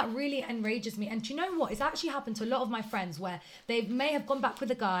 Something that really enrages me, and do you know what? It's actually happened to a lot of my friends where they may have gone back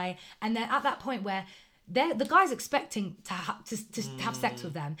with a guy, and they're at that point where the guy's expecting to have sex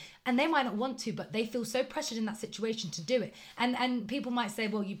with them, and they might not want to, but they feel so pressured in that situation to do it. And people might say,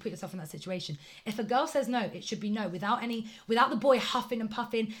 well, you put yourself in that situation. If a girl says no, it should be no, without the boy huffing and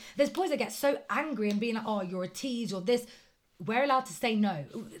puffing. There's boys that get so angry and being like, oh, you're a tease or this. We're allowed to say no.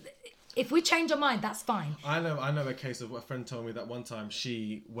 If we change our mind, that's fine. I know a case of what a friend told me that one time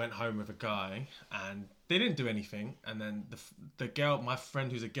she went home with a guy and they didn't do anything, and then the girl, my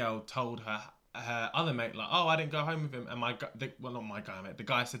friend who's a girl, told her other mate, like, oh, I didn't go home with him, and the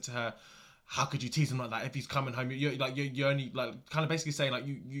guy said to her, how could you tease him like that? If he's coming home, you're only like kind of basically saying like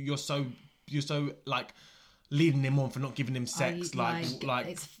you're so like leading him on for not giving him sex, like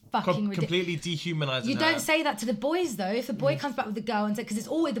it's fucking completely dehumanizing. You don't say that to the boys though. If the boy comes back with the girl and because it's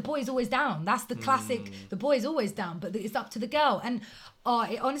always the boy's always down. That's the classic. The boy's always down, but it's up to the girl. And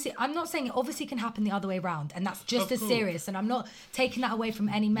honestly, I'm not saying it obviously can happen the other way around, and that's just as serious. And I'm not taking that away from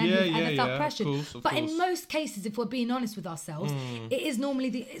any men who've ever felt pressured. Of course. In most cases, if we're being honest with ourselves, it's normally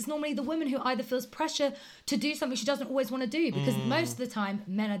the woman who either feels pressure to do something she doesn't always want to do, because most of the time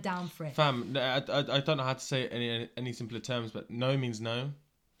men are down for it. Fam, I don't know how to say it in any simpler terms, but no means no.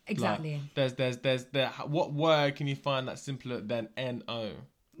 Exactly. Like, there's what word can you find that's simpler than NO?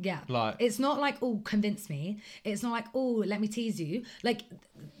 Yeah. Like, it's not like, oh, convince me. It's not like, oh, let me tease you. Like,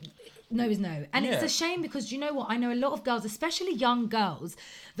 no is no. And it's a shame because you know what? I know a lot of girls, especially young girls,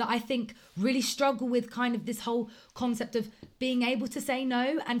 that I think really struggle with kind of this whole concept of being able to say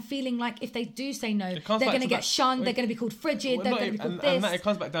no and feeling like if they do say no, they're going to get shunned, they're going to be called frigid, they're going to be called this. And that, it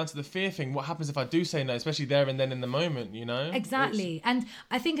comes back down to the fear thing. What happens if I do say no, especially there and then in the moment, you know? Exactly. And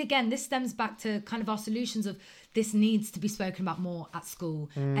I think, again, this stems back to kind of our solutions of this needs to be spoken about more at school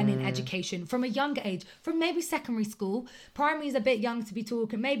and in education from a younger age, from maybe secondary school. Primary is a bit young to be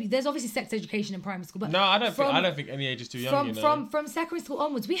talking. Maybe there's obviously sex education in primary school, but no, I don't think any age is too young. From secondary school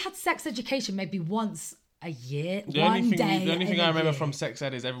onwards, we had sex education maybe once a year, the only thing I remember from sex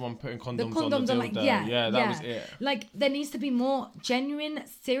ed is everyone putting condoms on the dildo. That was it. Like, there needs to be more genuine,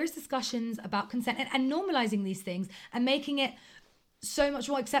 serious discussions about consent and normalizing these things and making it so much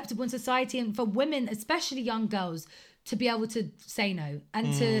more acceptable in society, and for women, especially young girls, to be able to say no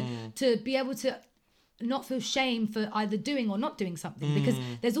and to be able to not feel shame for either doing or not doing something, because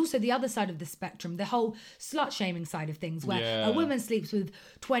there's also the other side of the spectrum, the whole slut shaming side of things, where a woman sleeps with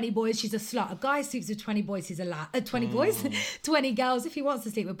 20 boys, she's a slut. A guy sleeps with 20 boys, he's a lad. 20 boys, 20 girls. If he wants to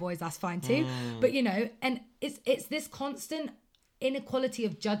sleep with boys, that's fine too. But you know, and it's this constant inequality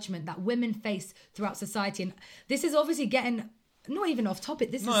of judgment that women face throughout society, and this is obviously getting not even off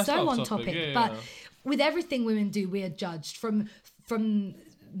topic. This is so on topic, but with everything women do, we are judged from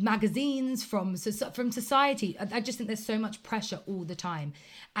magazines, from society. I just think there's so much pressure all the time,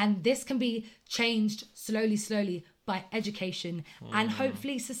 and this can be changed slowly by education and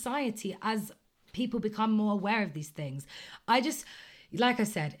hopefully society as people become more aware of these things. I just, like I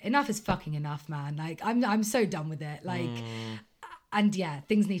said, enough is fucking enough, man. Like I'm so done with it. Like, and yeah,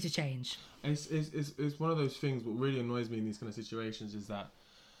 things need to change. It's one of those things. What really annoys me in these kind of situations is that,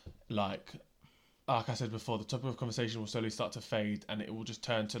 like I said before, the topic of conversation will slowly start to fade, and it will just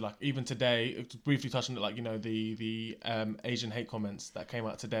turn to, like, even today, briefly touching it, like, you know, the Asian hate comments that came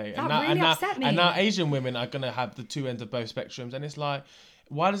out today. That really upset me. And now Asian women are going to have the two ends of both spectrums, and it's like,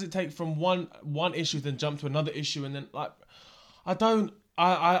 why does it take from one issue then jump to another issue, and then, like,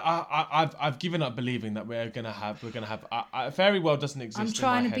 I've given up believing that we're gonna have fairy world doesn't exist. I'm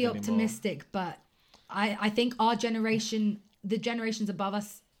trying to be anymore. optimistic, but I think our generation, the generations above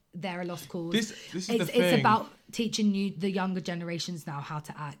us, they're a lost cause. This is the thing. It's about teaching the younger generations now how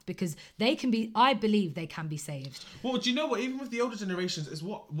to act, because they can be. I believe they can be saved. Well, do you know what? Even with the older generations, is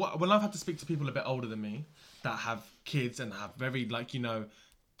what when I've had to speak to people a bit older than me that have kids and have very, like, you know,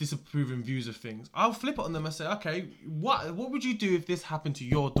 disapproving views of things, I'll flip it on them and say, okay, what would you do if this happened to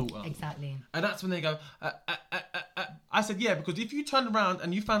your daughter? Exactly. And that's when they go, I said, yeah, because if you turned around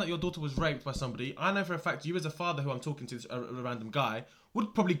and you found out your daughter was raped by somebody, I know for a fact you as a father who I'm talking to, a random guy,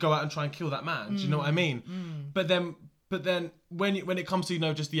 would probably go out and try and kill that man. Do you know what I mean? But then when it comes to, you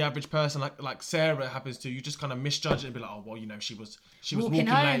know, just the average person like Sarah happens to, you just kind of misjudge it and be like, oh, well, you know, she was walking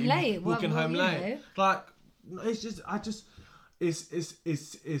home late. Like, it's just,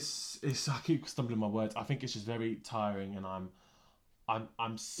 it's I keep stumbling my words. I think it's just very tiring, and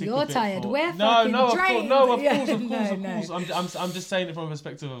I'm sick of it. You're tired. We're fucking drained. Of course. I'm just saying it from a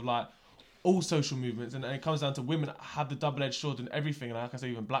perspective of, like, all social movements, and it comes down to women have the double-edged sword in everything, and like I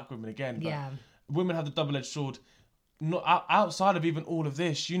say, even black women again. But women have the double-edged sword, not outside of even all of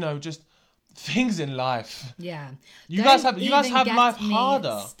this. You know, just things in life. Yeah. You guys have life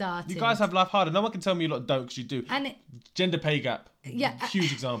harder. You guys have life harder. No one can tell me you lot don't, because you do. And gender pay gap. Yeah.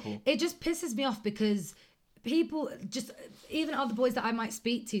 Huge example. It just pisses me off because people just, even other boys that I might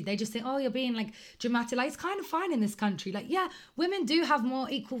speak to, they just think, oh, you're being, like, dramatic. Like, it's kind of fine in this country. Like, yeah, women do have more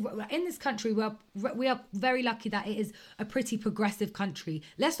equal in this country. We are very lucky that it is a pretty progressive country.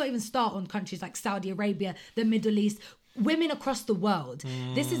 Let's not even start on countries like Saudi Arabia, the Middle East. Women across the world.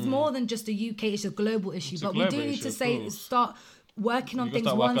 This is more than just a UK issue, a global issue. But we do need to start working on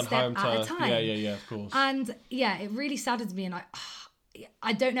things one step at a time. Yeah, of course. And yeah, it really saddens me, and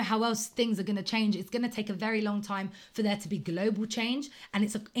I don't know how else things are going to change. It's going to take a very long time for there to be global change, and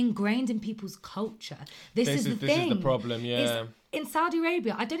it's ingrained in people's culture. This is the thing. This is the problem, yeah. In Saudi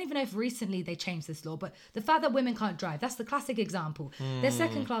Arabia, I don't even know if recently they changed this law, but the fact that women can't drive, that's the classic example. They're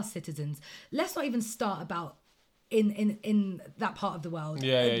second-class citizens. Let's not even start about in that part of the world.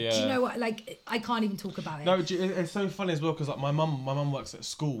 Yeah. Do you know what? Like, I can't even talk about it. No, it's so funny as well, because, like, my mum works at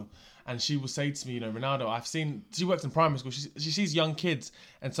school, and she will say to me, you know, Ronaldo, she works in primary school. She sees young kids,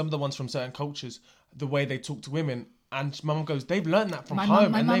 and some of the ones from certain cultures, the way they talk to women. And my mum goes, they've learned that from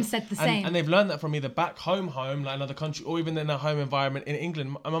home. My mum said the same. And they've learned that from either back home, like another country, or even in a home environment in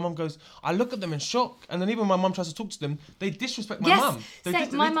England. And my mum goes, I look at them in shock. And then even when my mum tries to talk to them, they disrespect my mum.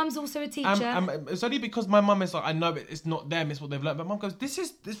 My mum's also a teacher. It's only because my mum is like, I know it's not them, it's what they've learned. But mum goes, this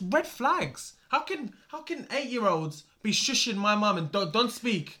red flags. How can 8-year-olds be shushing my mum and don't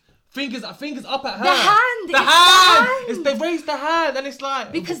speak Fingers up at her. The hand. The hand. They raised the hand, and it's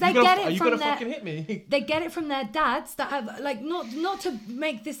like because they get it are you from gonna their, fucking hit me? They get it from their dads that have like not to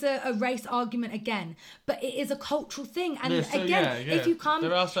make this a race argument again, but it is a cultural thing. And if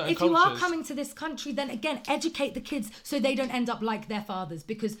you are coming to this country, then again educate the kids so they don't end up like their fathers.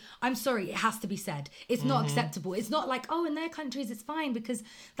 Because I'm sorry, it has to be said, it's not acceptable. It's not like in their countries it's fine because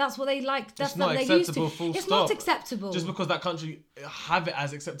that's what they like. That's what they're used to. It's not acceptable. Just because that country have it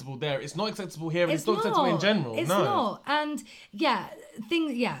as acceptable there, it's not acceptable here, and it's not acceptable in general. It's not. And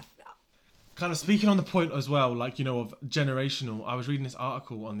kind of speaking on the point as well, like, you know, of generational, I was reading this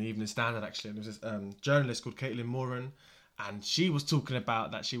article on the Evening Standard actually, and there was this journalist called Caitlin Moran, and she was talking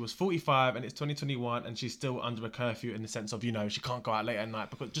about that she was 45 and it's 2021 and she's still under a curfew in the sense of, you know, she can't go out late at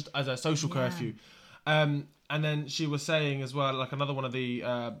night because just as a social curfew. And then she was saying as well, like another one of the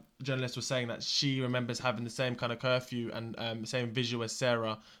journalists was saying that she remembers having the same kind of curfew and same visual as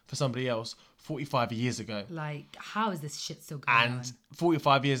Sarah for somebody else 45 years ago. Like, how is this shit still going on? And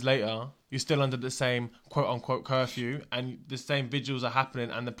 45 years later, you're still under the same quote-unquote curfew and the same vigils are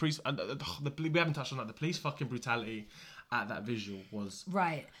happening, and the police, and we haven't touched on that, the police fucking brutality at that visual was...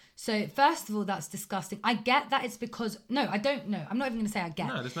 Right. So, first of all, that's disgusting. I get that it's because... No, I don't know. I'm not even going to say I get.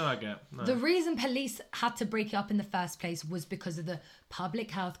 No, there's no I get. No. The reason police had to break it up in the first place was because of the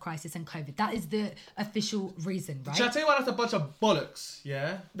public health crisis and COVID. That is the official reason, right? Shall I tell you why that's a bunch of bollocks,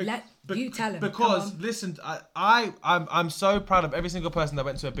 yeah? You tell him. Because, listen, I'm so proud of every single person that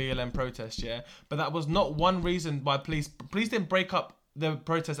went to a BLM protest, yeah? But that was not one reason why police didn't break up the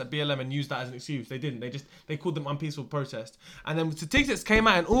protest at BLM and use that as an excuse. They didn't. They called them unpeaceful protest. And then statistics came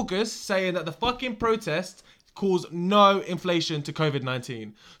out in August saying that the fucking protest caused no inflation to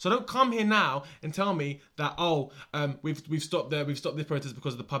COVID-19. So don't come here now and tell me that we've stopped this protest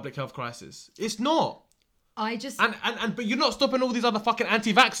because of the public health crisis. It's not. But you're not stopping all these other fucking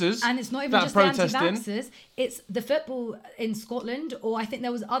anti-vaxxers. And it's not even just the anti-vaxxers. It's the football in Scotland, or I think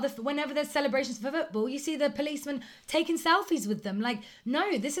there was whenever there's celebrations for football, you see the policemen taking selfies with them. Like,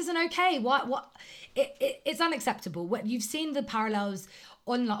 no, this isn't okay. What? It's unacceptable. You've seen the parallels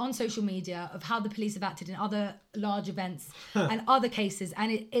on social media of how the police have acted in other large events and other cases,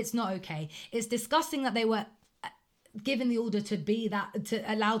 and it's not okay. It's disgusting that they were given the order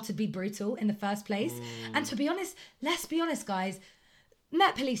allowed to be brutal in the first place. And to be honest, let's be honest, guys,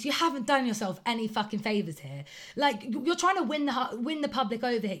 Met Police, you haven't done yourself any fucking favours here. Like, you're trying to win the public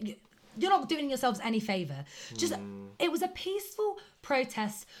over here. You're not doing yourselves any favour. It was a peaceful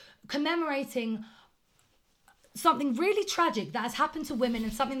protest commemorating something really tragic that has happened to women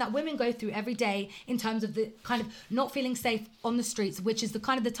and something that women go through every day in terms of the kind of not feeling safe on the streets, which is the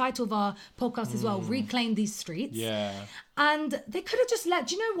kind of the title of our podcast as well, Reclaim These Streets. Yeah. And they could have just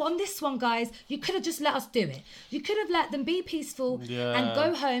do you know what, on this one, guys, you could have just let us do it. You could have let them be peaceful and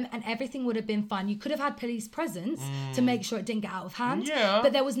go home and everything would have been fine. You could have had police presence to make sure it didn't get out of hand. Yeah.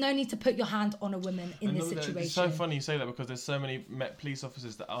 But there was no need to put your hand on a woman in this situation. It's so funny you say that because there's so many Met police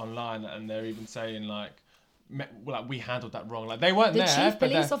officers that are online and they're even saying we handled that wrong. Like, they weren't there. The chief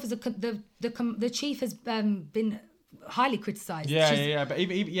police officer, the chief has been highly criticised. But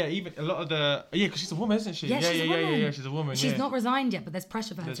even a lot of because she's a woman, isn't she? Yeah, she's a woman. She's not resigned yet, but there's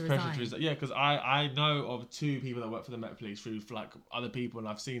pressure for her to resign. Because I know of 2 people that work for the Met Police through like other people, and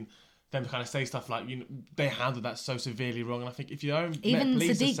I've seen them kind of say stuff like, you know, they handled that so severely wrong. And I think if your own even Met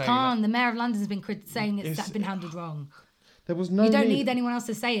Police Sadiq Khan, the mayor of London, has been saying it's been handled wrong. There was no. You don't need anyone else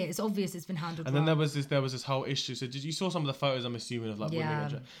to say it. It's obvious it's been handled wrong. And then there was this whole issue. So you saw some of the photos, I'm assuming, of like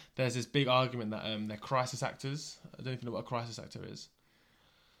women. There's this big argument that they're crisis actors. I don't know if you know what a crisis actor is.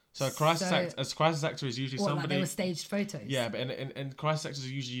 So a crisis actor is usually somebody. Like they were staged photos. Yeah, but and crisis actors are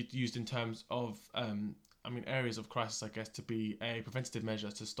usually used in terms of areas of crisis, I guess, to be a preventative measure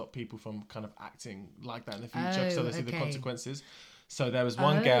to stop people from kind of acting like that in the future. So they see the consequences. So there was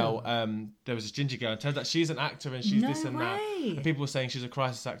one girl, there was this ginger girl, and it turns out she's an actor and she's this and that. And people were saying she's a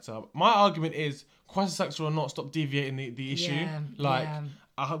crisis actor. My argument is, crisis actor or not, stop deviating the issue.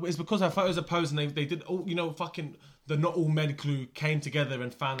 It's because her photos are posed and they did all, you know, fucking the Not All Men crew came together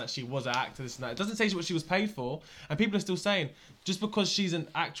and found that she was an actor, this and that. It doesn't say what she was paid for. And people are still saying, just because she's an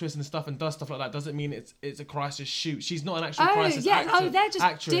actress and stuff and does stuff like that doesn't mean it's a crisis shoot. She's not an actual crisis actor. They're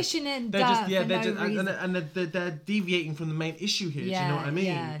just dishing in they're deviating from the main issue here. Do you know what I mean?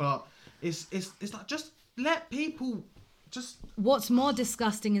 Yeah. But it's like, just let people just... What's more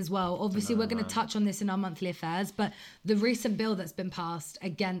disgusting as well, obviously we're going to touch on this in our monthly affairs, but the recent bill that's been passed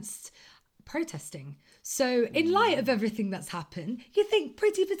against protesting. So in light of everything that's happened, you think,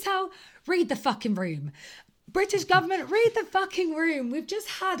 Priti Patel, read the fucking room. British government, read the fucking room. We've just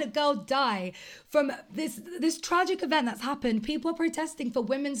had a girl die from this tragic event that's happened. People are protesting for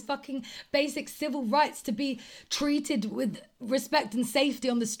women's fucking basic civil rights to be treated with respect and safety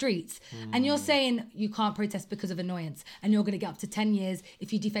on the streets. And you're saying you can't protest because of annoyance, and you're going to get up to 10 years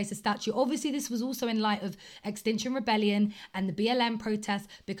if you deface a statue. Obviously, this was also in light of Extinction Rebellion and the BLM protests,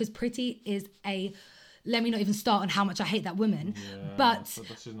 because Priti is a... Let me not even start on how much I hate that woman. Yeah, but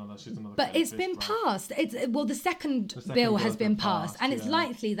it's been passed. The second bill has been passed, and it's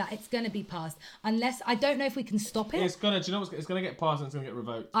likely that it's going to be passed, unless I don't know if we can stop it. It's going to. Do you know what's, it's going to get passed and it's going to get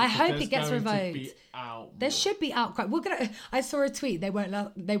revoked. I hope it gets revoked. There should be outcry. I saw a tweet. They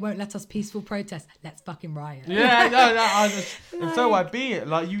won't let us peaceful protest. Let's fucking riot. Yeah, no. And so I be it.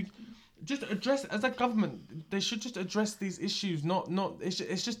 Like you. Just address, as a government, they should just address these issues. Not. It's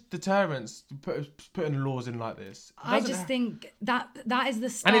just deterrence. Putting laws in like this. I just think that is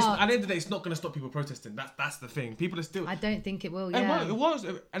the start. And at the end of the day, it's not going to stop people protesting. That's the thing. People are still. I don't think it will. Yeah. It was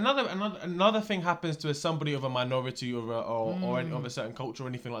another thing happens to somebody of a minority or of a certain culture or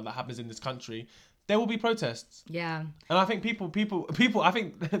anything like that happens in this country. There will be protests. Yeah. And I think people. I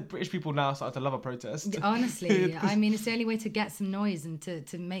think British people now start to love a protest. Honestly, I mean, it's the only way to get some noise and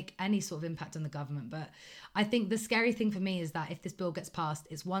to make any sort of impact on the government. But I think the scary thing for me is that if this bill gets passed,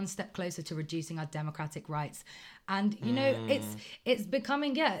 it's one step closer to reducing our democratic rights. And you know, it's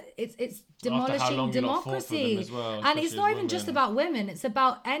becoming it's demolishing democracy. Well, and it's not even just about women. It's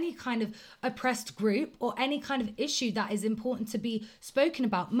about any kind of oppressed group or any kind of issue that is important to be spoken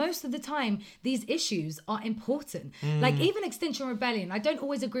about. Most of the time, these issues are important. Like even Extinction Rebellion, I don't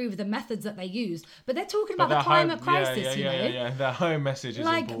always agree with the methods that they use, but they're talking about the climate crisis. Yeah. Their home message is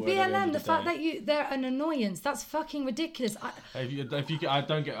like important. BLM, the fact that they're an annoyance, that's fucking ridiculous. I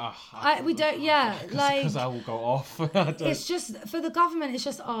don't get. We don't. Yeah, because I will go off. It's just for the government. It's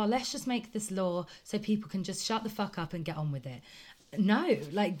just let's just make this law so people can just shut the fuck up and get on with it. No,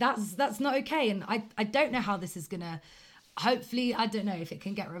 like that's not okay. And I don't know how this is gonna. Hopefully, I don't know if it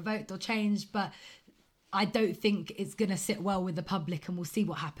can get revoked or changed, but I don't think it's gonna sit well with the public, and we'll see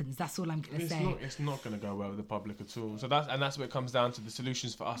what happens. That's all I'm gonna say. It's not gonna go well with the public at all. So that's what it comes down to. The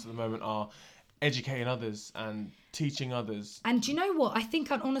solutions for us at the moment are educating others and teaching others. And do you know what? I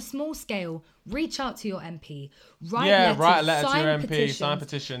think on a small scale, reach out to your MP, write a letter to your MP, sign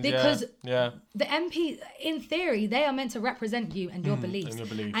petitions. Because the MP, in theory, they are meant to represent you and your beliefs.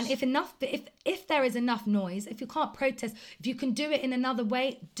 And if there is enough noise, if you can't protest, if you can do it in another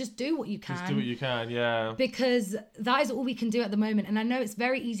way, just do what you can. Just do what you can, yeah. Because that is all we can do at the moment. And I know it's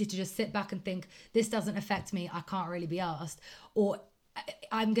very easy to just sit back and think, this doesn't affect me, I can't really be asked, or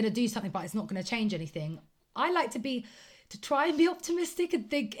I'm going to do something, but it's not going to change anything. I like to try and be optimistic and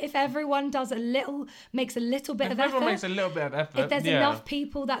think if everyone makes a little bit of effort. Everyone makes a little bit of effort. If there's enough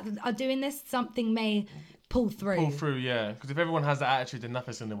people that are doing this, something may pull through. Yeah. Because if everyone has that attitude, then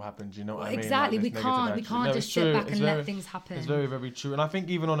nothing's going to happen. Do you know what I mean? Exactly. Like, we can't just sit back and let things happen. It's very, very true. And I think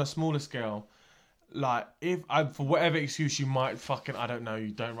even on a smaller scale, like if for whatever excuse you might I don't know,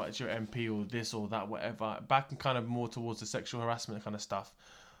 you don't write to your MP or this or that, whatever, back and kind of more towards the sexual harassment kind of stuff.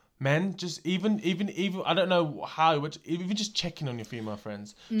 Men, just even I don't know how, but even just checking on your female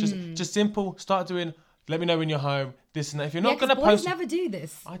friends, just simple. Start doing. Let me know when you're home. This and that. If you're not gonna post, boys never do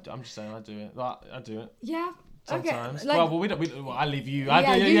this. I'm just saying, I do it. Like, I do it. Yeah. Sometimes. Okay. Well, we don't. I leave you.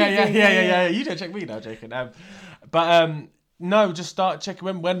 Yeah. You don't check me now, Jacob. No, just start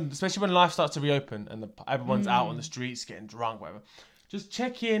checking when especially when life starts to reopen and everyone's out on the streets getting drunk, whatever. Just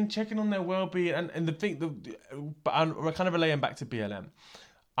checking on their well-being and the thing. But I'm kind of relaying back to BLM.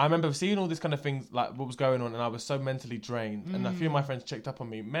 I remember seeing all this kind of things, like what was going on, and I was so mentally drained. And a few of my friends checked up on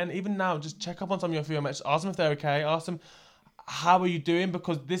me. Men, even now, just check up on some of your female mates. Ask them if they're okay. Ask them, how are you doing?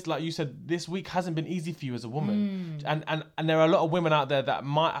 Because this, like you said, this week hasn't been easy for you as a woman. And there are a lot of women out there that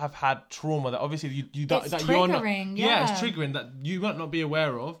might have had trauma that obviously you don't. It's triggering, it's triggering that you might not be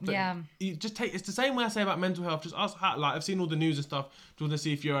aware of. You just take. It's the same way I say about mental health. Just ask how. Like I've seen all the news and stuff. Do you want to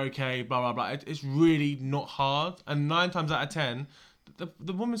see if you're okay? Blah blah blah. It's really not hard. And 9 times out of 10.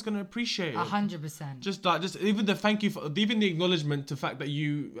 The woman's going to appreciate it. 100%. Just even the thank you for even the acknowledgement to the fact that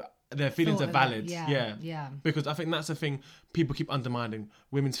their feelings are valid. Yeah. Because I think that's the thing people keep undermining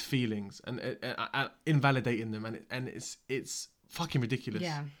women's feelings and invalidating them, and it's fucking ridiculous.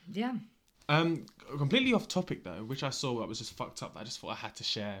 Yeah. Completely off topic though, which I saw that was just fucked up. That I just thought I had to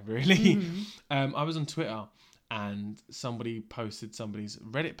share. Really, I was on Twitter and somebody posted somebody's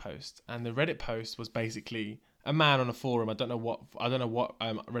Reddit post, and the Reddit post was basically a man on a forum. I don't know what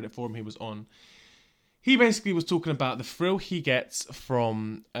Reddit forum he was on. he basically was talking about the thrill he gets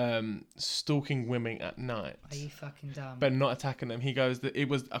from stalking women at night. Are you fucking dumb? But not attacking them. He goes that it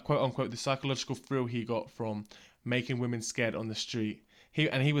was a quote unquote the psychological thrill he got from making women scared on the street.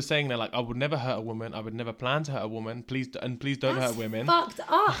 He was saying that, like, I would never hurt a woman. I would never plan to hurt a woman. Please don't hurt women. Fucked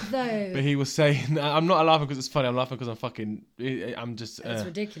up though. But he was saying, I'm not laughing because it's funny. I'm laughing because I'm just. It's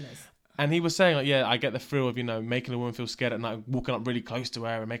ridiculous. And he was saying, like, yeah, I get the thrill of, making a woman feel scared at night, walking up really close to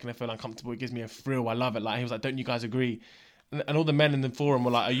her and making her feel uncomfortable. It gives me a thrill. I love it. Like, he was like, don't you guys agree? And all the men in the forum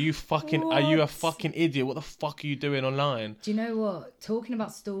were like, are you a fucking idiot? What the fuck are you doing online? Do you know what? Talking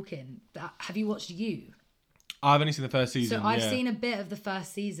about stalking, have you watched You? I've only seen the first season. So I've seen a bit of the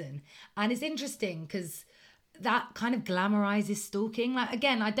first season. And it's interesting because that kind of glamorizes stalking. Like,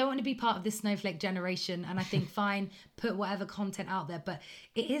 again, I don't want to be part of this snowflake generation, and I think fine, put whatever content out there, but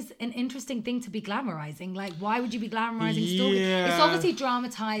it is an interesting thing to be glamorizing. Like, why would you be glamorizing stalking? It's obviously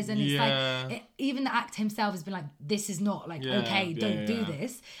dramatized, and it's like even the actor himself has been like, this is not like don't do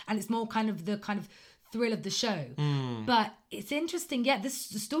this, and it's more kind of the thrill of the show. But it's interesting. The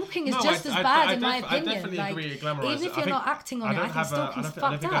stalking is just as bad in my opinion. I definitely agree. Glamorized. Even if you're not acting on it, I think stalking's fucked up. I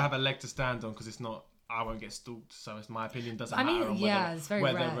don't think I have a leg to stand on because it's not. I won't get stalked, so it's my opinion doesn't matter. It's very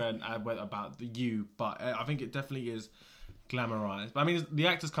rare. Whether about you, but I think it definitely is glamorized. But I mean, the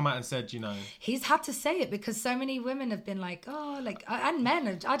actor's come out and said, he's had to say it because so many women have been like, and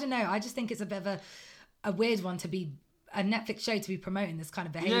men. I don't know. I just think it's a bit of a weird one to be. A Netflix show to be promoting this kind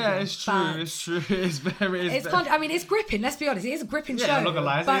of behaviour. Yeah, it's true. It's true. It's gripping. Let's be honest. It is a gripping show. I'm not gonna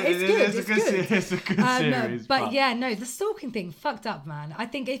lie. But it's good. It's a good series. But the stalking thing, fucked up, man. I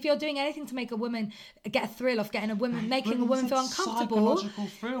think if you're doing anything to make a woman get a thrill off making a woman feel uncomfortable,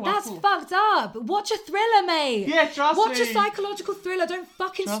 that's fucked up. Watch a thriller, mate. Yeah, trust me. Watch a psychological thriller. Don't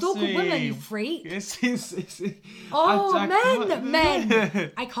fucking stalk a woman, you freak. Men.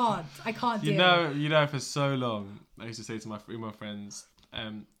 I can't do it. For so long. I used to say to my female friends,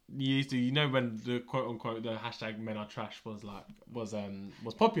 when the quote unquote the hashtag men are trash was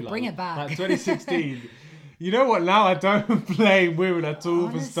popular. Bring it back. Like 2016. You know what? Now I don't blame women at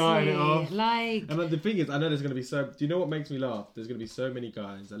all for starting it off. And the thing is, I know there's gonna be do you know what makes me laugh? There's gonna be so many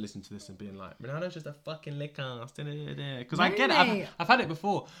guys that listen to this and being like, Rihanna's just a fucking licker. Because I get it. I've had it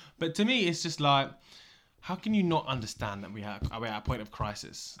before, but to me, it's just like. How can you not understand that we're at a point of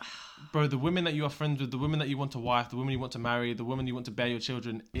crisis? Bro, the women that you are friends with, the women that you want to wife, the women you want to marry, the women you want to bear your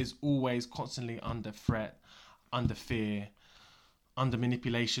children is always constantly under threat, under fear, under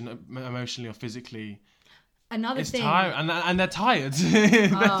manipulation, emotionally or physically. Another thing. And they're tired.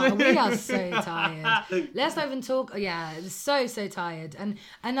 We are so tired. Let's not even talk. Yeah, so tired. And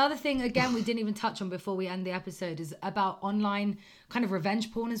another thing, again, we didn't even touch on before we end the episode is about online kind of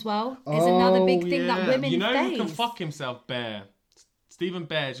revenge porn as well. It's another big thing that women face. Who can fuck himself, Bear? Stephen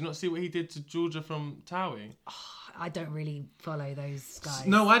Bear. Did you not see what he did to Georgia from Towie? I don't really follow those guys.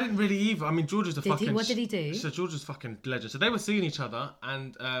 No, I didn't really either. I mean, Georgia's What did he do? So Georgia's fucking legend. So they were seeing each other,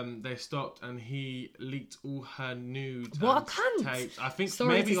 and they stopped, and he leaked all her nude. What a cunt! Tapes. I think Sorry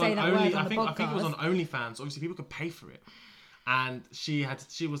maybe to say that word on the podcast. I think it was on OnlyFans. Obviously, people could pay for it, and she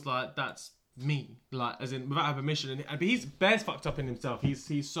was like, "That's me," like as in without her permission. But he's Bear's fucked up in himself.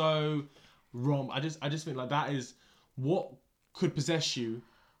 He's so wrong. I just think like that is what could possess you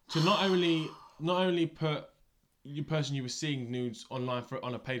to not only put the person you were seeing nudes online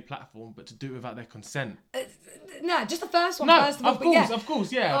on a paid platform, but to do it without their consent. No, just the first one. No, first of all, of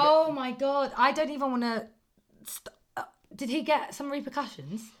course, yeah. Oh my god, I don't even want to. Did he get some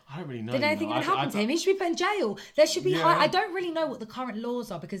repercussions? I don't really know. Did anything even happen to him? He should be put in jail. There should be I don't really know what the current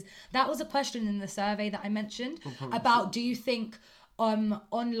laws are because that was a question in the survey that I mentioned about. Do you think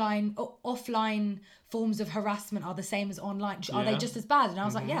online or offline forms of harassment are the same as online? Are they just as bad? And I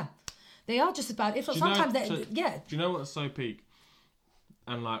was like, yeah. They are just as bad. If not, sometimes Do you know what's so peak?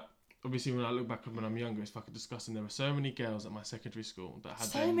 And like, obviously, when I look back when I'm younger, it's fucking disgusting. There were so many girls at my secondary school that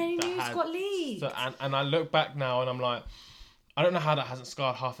had many news got leaked. And I look back now, and I'm like, I don't know how that hasn't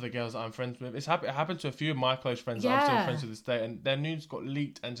scarred half of the girls that I'm friends with. It happened to a few of my close friends that I'm still friends with this day, and their nudes got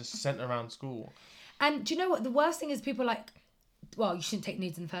leaked and just sent around school. And do you know what? The worst thing is people like. Well, you shouldn't take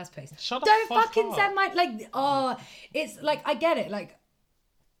nudes in the first place. Don't fucking send my it's like I get it like.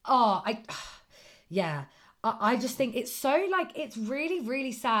 I just think it's so it's really,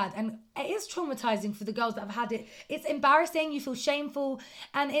 really sad and it is traumatizing for the girls that have had it. It's embarrassing, you feel shameful,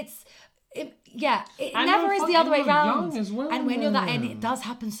 and it never is the other way around. Well, and when you're that age, it does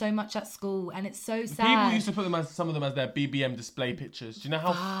happen so much at school, and it's so sad. People used to put some of them as their BBM display pictures. Do you know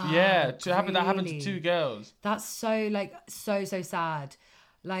how? That happened to 2 girls. That's so so sad.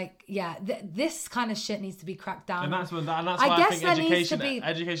 Like, yeah, this kind of shit needs to be cracked down. And that's why I think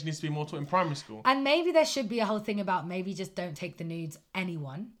education needs to be more taught in primary school. And maybe there should be a whole thing about maybe just don't take the nudes,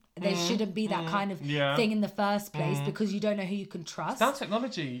 anyone. There shouldn't be that kind of thing in the first place because you don't know who you can trust. It's down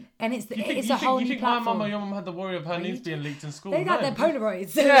technology. And it's a whole new platform. You think my mum or your mum had the worry of her nudes being leaked in school? They got their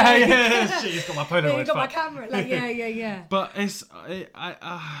Polaroids. Yeah. Shit, you've got my Polaroids. You've got my camera. Like, yeah. But it's...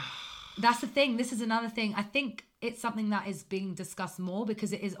 That's the thing. This is another thing. I think it's something that is being discussed more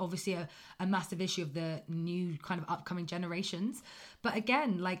because it is obviously a massive issue of the new kind of upcoming generations. But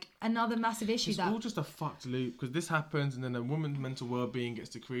again, like another massive issue it's all just a fucked loop because this happens and then a woman's mental well-being gets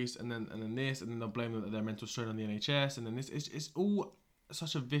decreased and then this and then they'll blame them that their mental strain on the NHS and then this. It's all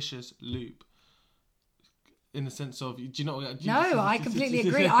such a vicious loop. In the sense of, do you know? I completely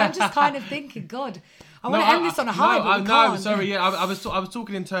agree. I'm just kind of thinking, God, I want to end this on a high, but we can't. Sorry, yeah, I was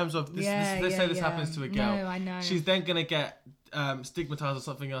talking in terms of this. Let's say this happens to a girl. No, I know. She's then gonna get stigmatized or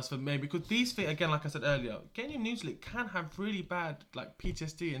something else for maybe because these things again, like I said earlier, getting your nudes leaked can have really bad like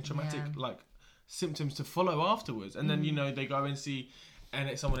PTSD and traumatic like symptoms to follow afterwards, and then they go and see and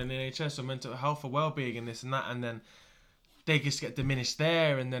it's someone in the NHS or mental health or well-being and this and that, and then they just get diminished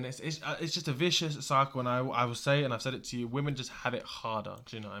there, and then it's just a vicious cycle. And I will say, and I've said it to you, women just have it harder.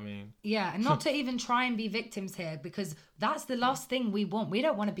 Do you know what I mean? Yeah, and not to even try and be victims here, because that's the last thing we want. We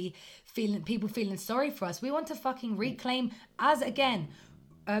don't want to be people feeling sorry for us. We want to fucking reclaim, reclaim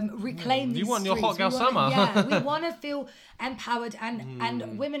these You want streets. Your hot girl summer. Yeah, we want to feel empowered,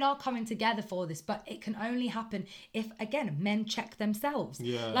 and women are coming together for this, but it can only happen if, again, men check themselves.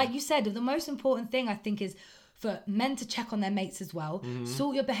 Yeah. Like you said, the most important thing I think is for men to check on their mates as well,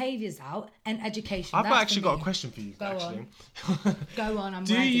 sort your behaviours out, and education. I've actually got a question for you. Go on, I'm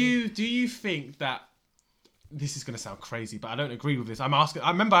ready. Do you think that, this is going to sound crazy, but I don't agree with this. I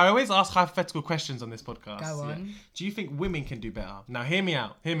always ask hypothetical questions on this podcast. Go on. Yeah. Do you think women can do better? Now, hear me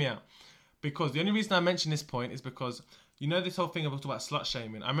out. Because the only reason I mention this point is because you know this whole thing about slut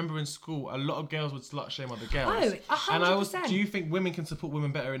shaming. I remember in school, a lot of girls would slut shame other girls. Oh, 100%. Do you think women can support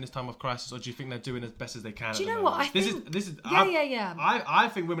women better in this time of crisis, or do you think they're doing as best as they can? Do you know what? I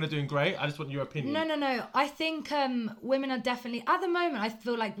think women are doing great. I just want your opinion. No. I think women are definitely, at the moment, I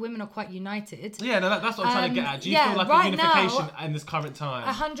feel like women are quite united. Yeah, no, that's what I'm trying to get at. Do you feel like a unification in this current time?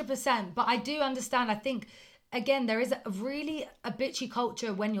 100%. But I do understand. I think, again, there is a bitchy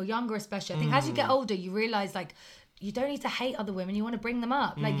culture when you're younger, especially. I think as you get older, you realise, like, you don't need to hate other women. You want to bring them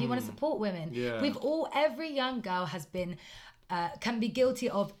up. Like, you want to support women. Yeah. Every young girl has been, can be guilty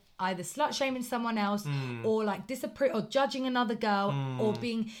of either slut shaming someone else or like or judging another girl or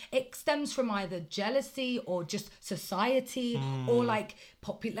it stems from either jealousy or just society or like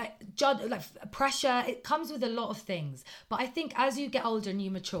pressure. It comes with a lot of things. But I think as you get older and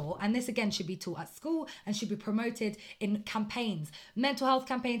you mature, and this again should be taught at school and should be promoted in campaigns, mental health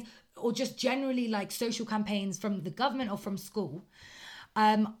campaigns, or just generally like social campaigns from the government or from school,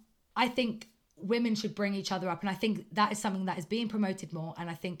 I think women should bring each other up, and I think that is something that is being promoted more. And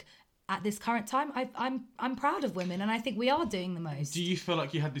I think at this current time, I'm proud of women, and I think we are doing the most. Do you feel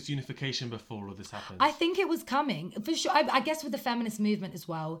like you had this unification before all this happened? I think it was coming for sure. I guess with the feminist movement as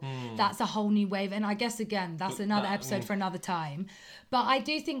well, that's a whole new wave, and I guess again that's another episode for another time. But I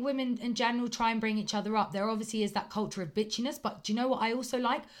do think women in general try and bring each other up. There obviously is that culture of bitchiness, but do you know what I also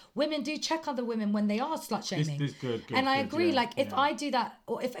like? Women do check other women when they are slut shaming. This good. And I agree. Yeah, like if I do that,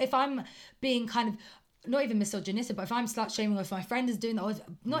 or if I'm being kind of not even misogynistic, but if I'm slut shaming, or if my friend is doing that, or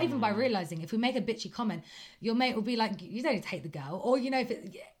not even by realizing, if we make a bitchy comment, your mate will be like, you don't need to hate the girl. Or, you know, if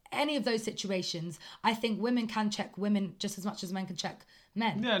any of those situations, I think women can check women just as much as men can check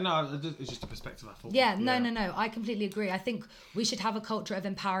men. Yeah, no, it's just a perspective I thought. Yeah, no. I completely agree. I think we should have a culture of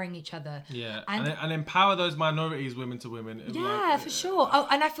empowering each other. Yeah, and empower those minorities, women to women. Yeah, for sure. Oh,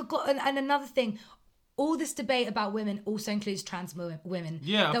 and I forgot, and another thing, all this debate about women also includes trans women.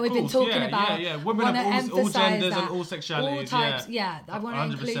 Yeah, that we've been talking about. Yeah. Women of all genders and all sexualities. All types. Yeah, I want to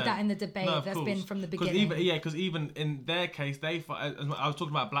include that in the debate that's been from the beginning. Because even in their case, I was talking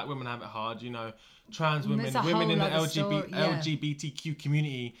about black women have it hard. You know, trans women, women in the LGBTQ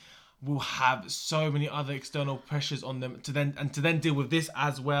community will have so many other external pressures on them to then deal with this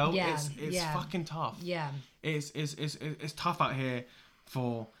as well. Yeah, it's fucking tough. Yeah, it's tough out here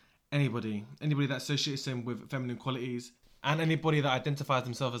for anybody that associates them with feminine qualities, and anybody that identifies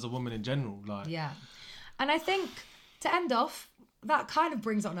themselves as a woman in general. And I think to end off, that kind of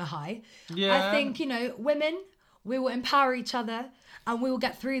brings on a high. Yeah, I think, you know, women, we will empower each other and we will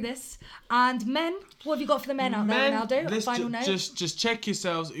get through this. And men, what have you got for the men out there, Ronaldo? A final note. Just check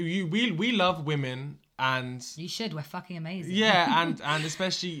yourselves. We love women, and you should. We're fucking amazing. Yeah, and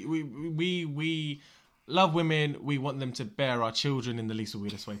especially we love women. We want them to bear our children in the least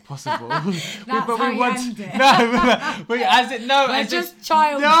weirdest way possible. That's how you end it. We're just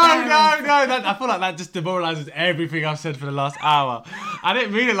child. No. I feel like that just demoralizes everything I've said for the last hour. I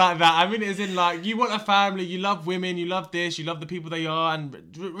didn't mean it like that. I mean it as in like you want a family, you love women, you love this, you love the people they are, and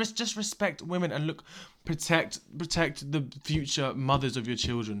just respect women and look, protect the future mothers of your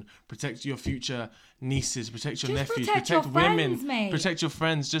children, protect your future nieces, protect your nephews, protect women, protect your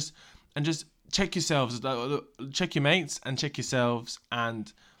friends. Just check yourselves, check your mates and check yourselves,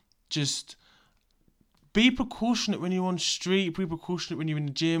 and just be precautionate when you're on street, be precautionate when you're in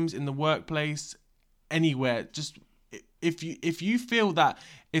the gyms, in the workplace, anywhere. Just if you feel that,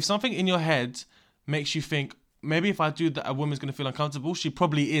 if something in your head makes you think, maybe if I do that, a woman's going to feel uncomfortable, she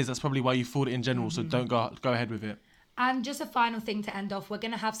probably is. That's probably why you thought it in general. So don't go ahead with it. And just a final thing to end off, we're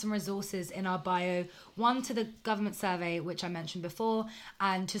going to have some resources in our bio, one to the government survey, which I mentioned before,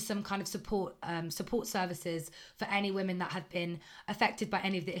 and to some kind of support services for any women that have been affected by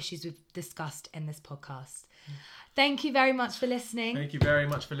any of the issues we've discussed in this podcast. Thank you very much for listening. Thank you very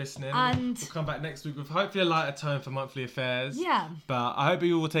much for listening. And we'll come back next week with hopefully a lighter tone for monthly affairs. Yeah. But I hope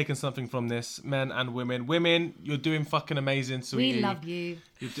you all taken something from this, men and women. Women, you're doing fucking amazing, sweetie. We love you.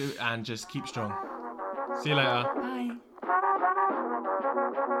 You do, and just keep strong. See you later. Bye.